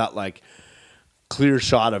don't have that like clear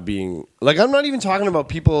shot of being like. I'm not even talking about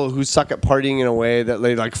people who suck at partying in a way that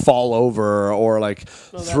they like fall over or like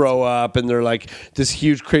throw up and they're like this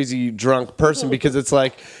huge crazy drunk person because it's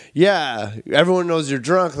like, yeah, everyone knows you're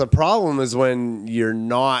drunk. The problem is when you're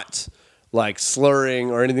not like slurring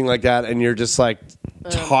or anything like that and you're just like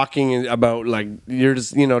talking about like you're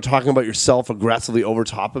just talking about yourself aggressively over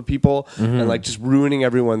top of people and like just ruining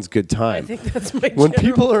everyone's good time. I think that's my When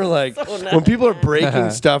general people are like persona. when people are breaking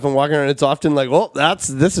stuff and walking around, it's often like, well,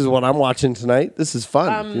 this is what I'm watching tonight. This is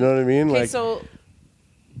fun. You know what I mean? Okay, Like, so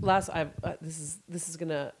this is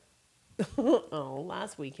gonna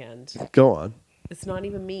last weekend. go on. It's not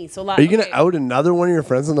even me. So Are you going to out another one of your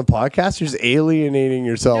friends on the podcast? You're just alienating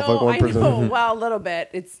yourself No, like one I person. know. Well, a little bit.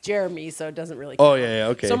 It's Jeremy, so it doesn't really. Oh, count. yeah,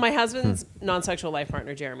 okay. So my husband's non-sexual life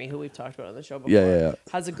partner, Jeremy, who we've talked about on the show before, Yeah.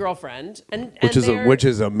 has a girlfriend, and Which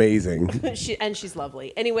is amazing. she's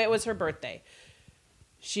lovely. Anyway, it was her birthday.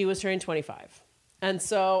 She was turning 25, and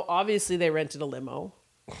so obviously they rented a limo.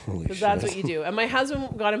 Because that's what you do. And my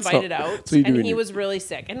husband got invited out, so you do and when he you- was really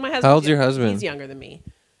sick. And my husband, How old's your husband? He's younger than me.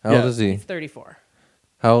 How old is he? He's 34.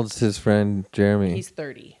 How old's his friend Jeremy? He's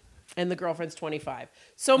 30, and the girlfriend's 25.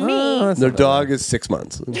 So me, that's Their not dog is 6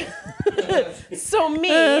 months. So me,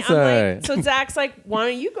 That's I'm all like, right. so Zach's like, why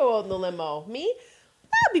don't you go out in the limo? Me?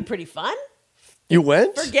 That'd be pretty fun. You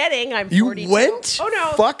went? Forgetting I'm You 42. went? Oh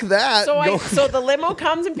no. Fuck that. Go- So the limo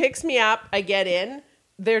comes and picks me up. I get in.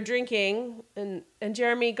 They're drinking, and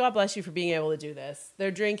Jeremy, God bless you for being able to do this.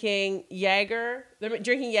 They're drinking Jaeger. They're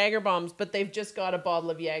drinking Jaeger bombs, but they've just got a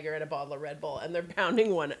bottle of Jaeger and a bottle of Red Bull, and they're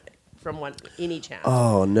pounding one from one in each hand.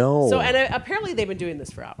 Oh, no. So, and apparently they've been doing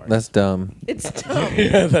this for hours. That's dumb. It's dumb.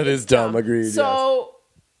 yeah, that is dumb. Agreed. So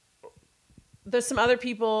there's some other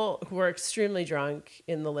people who are extremely drunk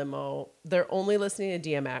in the limo. They're only listening to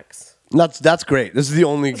DMX. That's great. This is the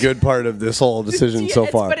only good part of this whole decision so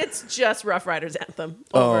far. But it's just Rough Riders anthem.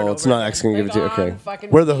 It's not X gonna give it to you. Like, Okay. on fucking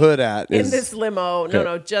Where the hood at in is this limo. Okay.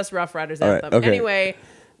 No, just Rough Riders All right, anthem. okay. Anyway,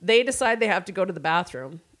 they decide they have to go to the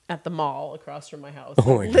bathroom at the mall across from my house.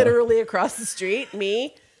 Oh my God. Literally across the street.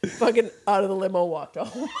 Me, fucking out of the limo, walked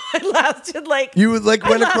home. I lasted like You like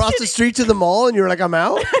went I across lasted- the street to the mall and you were like, I'm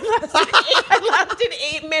out? I lasted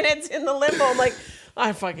 8 minutes in the limo. I'm like,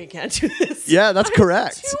 I fucking can't do this. Yeah, that's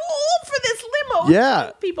correct. Too old for this limo.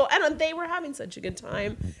 Yeah. People. And they were having such a good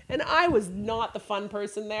time. And I was not the fun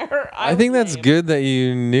person there. I think was that's lame. good that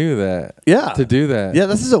you knew that. Yeah. To do that. Yeah,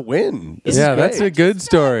 this is a win. This is Yeah, great. that's a good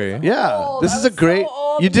story. Yeah, Old. this I is a was great. so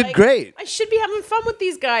old. You did Like, great. I should be having fun with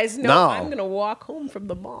these guys. No, No. I'm gonna walk home from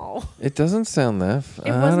the mall. It doesn't sound that.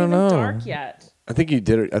 It I wasn't don't even know. dark yet. I think you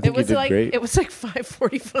did it. I It think you was did like great. it was like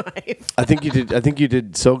 5:45. I think you did. I think you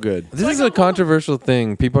did so good. This So I is go a home. controversial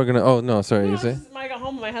thing. People are gonna. Oh no, sorry. You say? When I got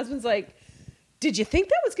home, my husband's like, "Did you think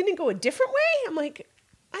that was gonna go a different way?" I'm like,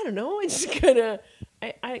 "I don't know. It's gonna.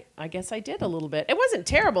 I guess I did a little bit. It wasn't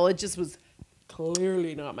terrible. It just was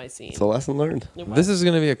clearly not my scene." It's a lesson learned. It was. This is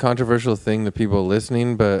going to be a controversial thing to people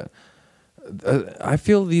listening, but I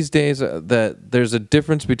feel these days that there's a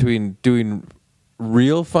difference between doing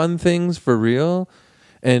real fun things for real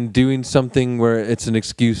and doing something where it's an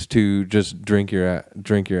excuse to just drink your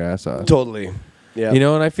ass off. Totally. Yeah. You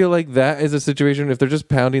know, and I feel like that is a situation if they're just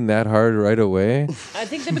pounding that hard right away. I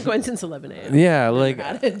think they've been going since 11 a.m. Yeah, like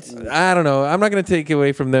had it. I don't know. I'm not going to take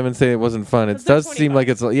away from them and say it wasn't fun. It Because they're does seem like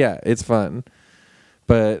 25. it's fun.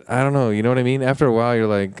 But I don't know, you know what I mean? After a while you're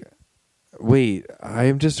like, wait,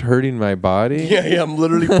 I'm just hurting my body. Yeah, I'm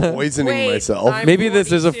literally poisoning Wait, myself. I'm Maybe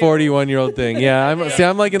this is a 42. 41-year-old thing. Yeah,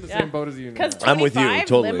 I'm like in the Yeah. same boat as you. now. Because I'm with you,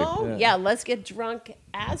 totally. Limo, Yeah. yeah, let's get drunk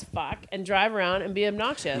as fuck and drive around and be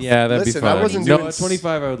obnoxious. Yeah, that'd Listen, be fun. I wasn't no, doing at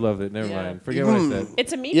 25 I would love it. Never Yeah. mind. Forget what I said.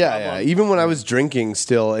 It's a me yeah, problem. Even when I was drinking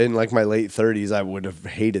still in like my late 30s, I would have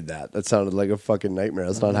hated that. That sounded like a fucking nightmare.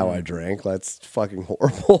 That's not how I drank. That's fucking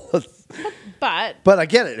horrible. But I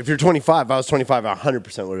get it. If you're 25, if I was 25, I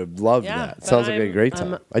 100% would have loved yeah, that. but Sounds like a I'm- great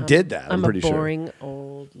time. I'm- I did that. I'm I'm pretty a boring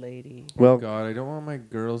old old lady. Well, God, I don't want my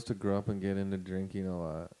girls to grow up and get into drinking a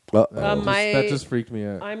lot. My- That just freaked me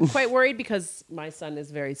out. I'm quite worried because my son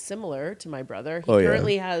is very similar to my brother. He Oh, yeah.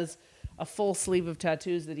 currently has a full sleeve of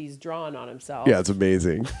tattoos that he's drawn on himself. yeah, it's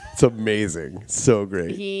amazing. It's amazing. So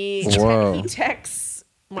great. Whoa. He texts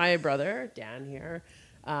my brother Dan here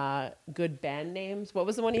good band names. What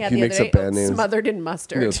was the one he had He the makes other up day? band names. Smothered in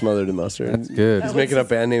mustard. Yeah, smothered in mustard. That's good. He's making up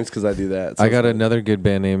band names because I do that. I got another good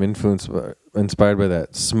band name inspired by that.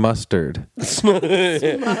 Smustard.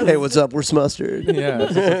 Hey, what's up? We're Smustard. Yeah,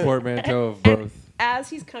 it's a portmanteau of both. As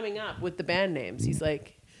he's coming up with the band names, he's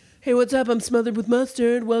like, "Hey, what's up? I'm smothered with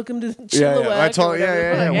mustard. Welcome to Yeah, Chilliwack." yeah. I told or whatever.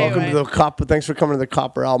 yeah. Like, Welcome anyway. to the Copper. Thanks for coming to the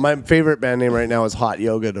Copper Owl. My favorite band name right now is Hot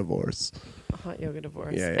Yoga Divorce. Hot yoga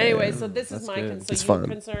divorce. Yeah, yeah, anyway, yeah. so this That's is my good. so It's you're fun.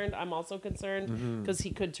 concerned. I'm also concerned because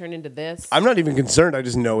he could turn into this. I'm not even concerned. I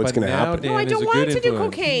just know it's But going to now happen. no, I Dan is don't a want good to do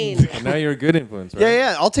influence. cocaine. And now you're a good influence, right?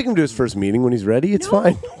 Yeah. I'll take him to his first meeting when he's ready. It's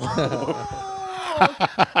fine.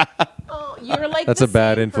 Oh, you're like That's the a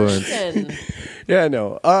bad same influence. person. Yeah, I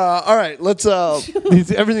know. All right, let's.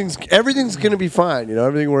 Everything's gonna be fine. You know,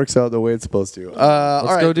 everything works out the way it's supposed to. All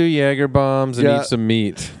Let's right, go do Jaeger bombs and Yeah. eat some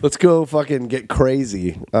meat. let's go fucking get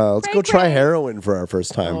crazy. Let's Cray, go try cray. heroin for our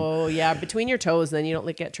first time. Oh yeah, between your toes, then you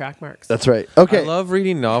don't get track marks. That's right. Okay. I love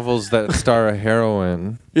reading novels that star a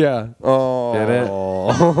heroine. Yeah. Oh. Get it?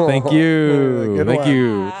 Thank you. Good Thank one.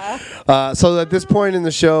 you. So at this point in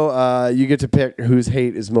the show, you get to pick whose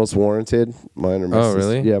hate is most warranted. Mine or my Oh, sister.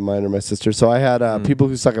 really? Yeah, mine or my sister. So I had people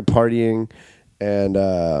who suck at partying and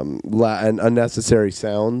and unnecessary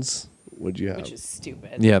sounds. What'd you have? Which is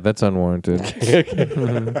stupid. Yeah, that's unwarranted.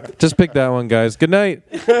 Just pick that one, guys. Good night.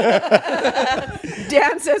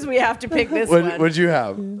 Dan says we have to pick this one. What'd you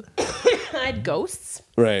have? I had ghosts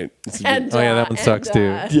Right. and Oh, yeah, that one sucks,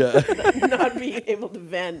 too. Yeah. not being able to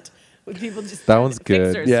vent with people just. That one's good.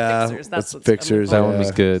 Fixers, Yeah, fixers. That's it's what's fixers, That I'm one was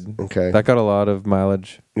Yeah. good. Okay. That got a lot of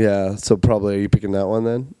mileage. Yeah. So probably are you picking that one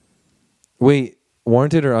then? Wait,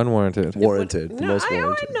 warranted or unwarranted? Warranted. The No, most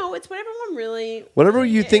warranted. I know it's whatever one really. Whatever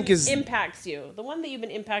you think is. impacts you. The one that you've been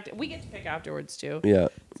impacted. We get to pick afterwards too. Yeah.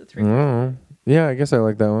 It's a three. Mm. Yeah, I guess I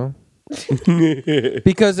like that one.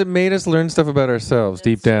 Because it made us learn stuff about ourselves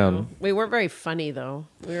deep down. We weren't very funny though.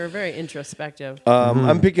 We were very introspective.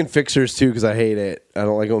 I'm picking fixers too because I hate it. I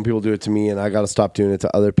don't like it when people do it to me, and I got to stop doing it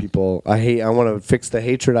to other people. I want to fix the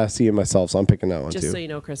hatred I see in myself, so I'm picking that one Just too. so you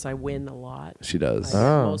know, Chris, I win a lot. She does.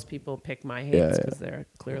 Oh. Most people pick my hates Yeah, because they're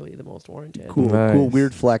clearly the most warranted. Cool, Nice. cool,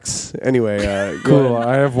 weird flex. Anyway, go Cool. ahead.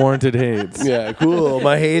 I have warranted hates. Yeah, cool.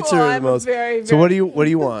 My hates Cool, are the I'm most. very, So very- what do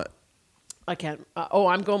you want? I can't.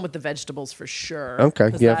 I'm going with the vegetables for sure.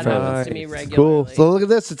 Okay, 'cause yeah, that fair happens enough. to me Nice. regularly. Cool. So look at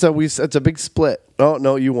this. It's a big split. Oh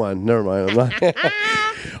no, you won. Never mind. I'm not.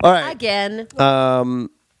 All right, Again,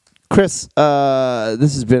 Chris.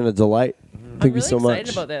 This has been a delight. Thank I'm you really so excited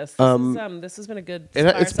much. about this. This has been a good It's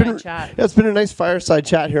fireside been chat. yeah, it's been a nice fireside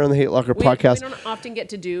chat here on the Hate Locker We podcast. don't often get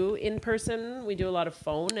to do in person. We do a lot of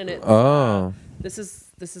phone, and it's Oh. this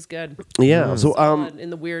is good. Yeah. So Solid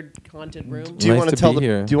in the weird haunted room. do you Nice want to tell be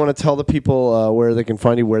here. Do you want to tell the people where they can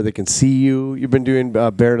find you, where they can see you? You've been doing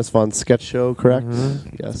Baroness Von Sketch Show, correct?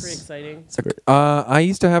 Yes. Pretty exciting. I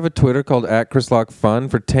used to have a Twitter called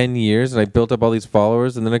 @ChrisLockeFun for 10 years, and I built up all these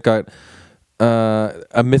followers, and then it got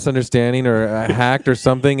a misunderstanding or hacked or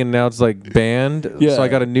something, and now it's like banned. Yeah. So I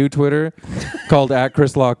got a new Twitter called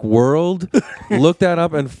 @ChrisLockeWorld. Look that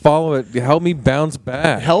up and follow it. Help me bounce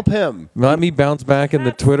back. Help him. Let me bounce back in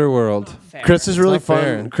the Twitter world. Fair. Chris is really not fun.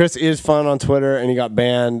 fair. Chris is fun on Twitter, and he got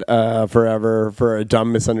banned forever for a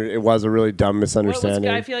dumb misunderstanding. It was a really dumb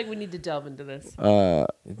misunderstanding. I feel like we need to delve into this. No,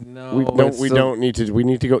 we don't need to. We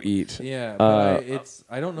need to go eat. Yeah, but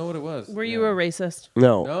I don't know what it was. Were you a racist?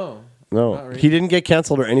 No, No. no. not He didn't get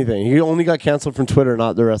canceled or anything. He only got canceled from Twitter,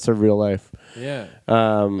 not the rest of real life. Yeah.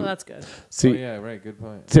 Well, that's good. See, Oh, yeah, right. Good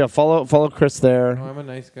point. so yeah, follow Chris there, Oh, I'm a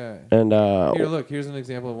nice guy. and Here, look. Here's an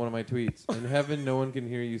example of one of my tweets. In heaven, no one can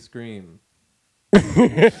hear you scream.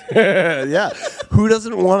 yeah. Who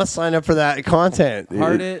doesn't want to sign up for that content?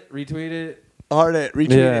 Heart it, retweet it. Heart it, retweet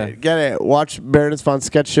Yeah. it, get it. Watch Baroness Von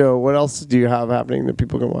Sketch Show. What else do you have happening that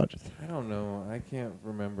people can watch? I don't know. I can't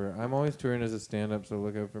remember. I'm always touring as a stand-up, so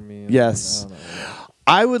look out for me. And Yes. I don't know.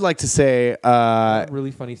 I would like to say, A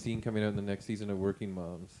really funny scene coming out in the next season of Working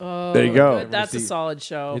Moms. Oh, There you go. good. That's a See, solid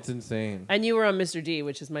show. It's insane. And you were on Mr. D,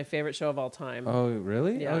 which is my favorite show of all time. Oh,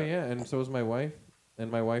 really? Yeah. Oh, yeah. And so is my wife. And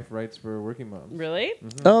my wife writes for Working Moms. Really?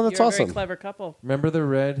 oh, that's You're a awesome. very clever couple. Remember the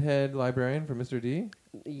redhead librarian from Mr. D?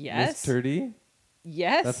 Yes. Miss Turdy?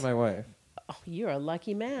 Yes. That's my wife. Oh, you're a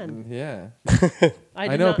lucky man. Yeah. I I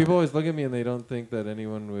did know. not- People always look at me and they don't think that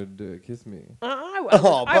anyone would kiss me. I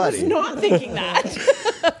I was buddy. not thinking that.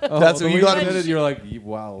 That's the what you way gotta- said it, you're like,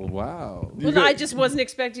 wow. Well, I just wasn't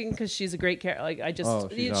expecting because she's a great character. Like I just, Oh,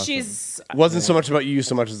 she's awesome. she's. It wasn't so much about you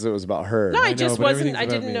so much as it was about her. No, I know, just but wasn't. everything's I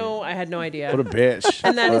about didn't me. know. I had no idea. What a bitch.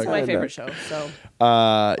 And that is Like, my I know. favorite show. So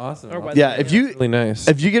Awesome. Or was Yeah, it? if you Really nice.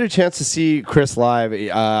 if you get a chance to see Chris live,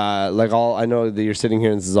 I know that you're sitting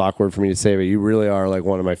here and this is awkward for me to say, but you really are like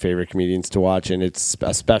one of my favorite comedians to watch, and it's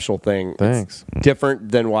a special thing. Thanks. It's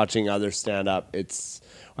different than watching other stand up. It's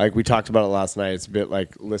like we talked about it last night. It's a bit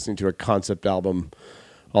like listening to a concept album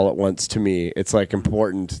all at once to me. It's like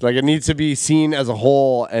important. Like it needs to be seen as a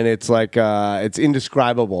whole, and it's like it's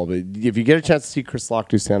indescribable. But if you get a chance to see Chris Locke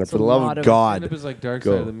do stand up, for the love lot of of Stand-up God, is like Dark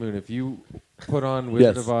Go. Side of the Moon. If you put on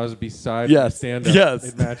Wizard Yes. of Oz beside Yes. stand-up, Yes.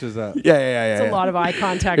 it matches up. yeah. It's a lot of eye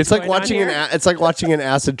contact. It's like going on watching here. it's like watching an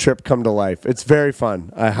acid trip come to life. It's very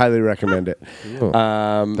fun. I highly recommend it. Cool.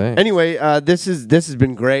 Thanks. Anyway, this has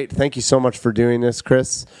been great. Thank you so much for doing this,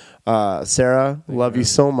 Chris. Sarah, love you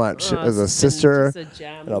so much Oh, as a it's been sister just a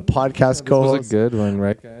gem. and a podcast This was co-host. a good one,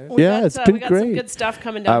 right, guys? Yeah, it's been we got great. some good stuff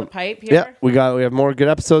coming down the pipe here. Yeah, we have more good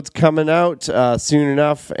episodes coming out soon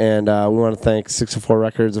enough, and we want to thank 604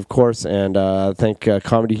 Records, of course, and thank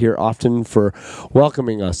Comedy Here Often for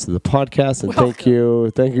welcoming us to the podcast. And thank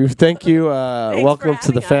you. Welcome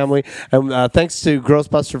to the having us. family, and thanks to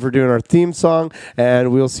Grossbuster for doing our theme song.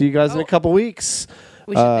 And we'll see you guys in a Oh. couple weeks.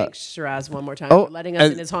 We should thank Shiraz one more time oh, for letting us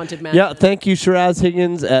and- in his haunted mansion. Yeah, thank you, Shiraz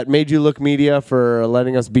Higgins at Made You Look Media for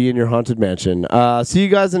letting us be in your haunted mansion. See you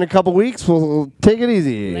guys in a couple weeks. We'll take it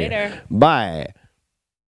easy. Later. Bye.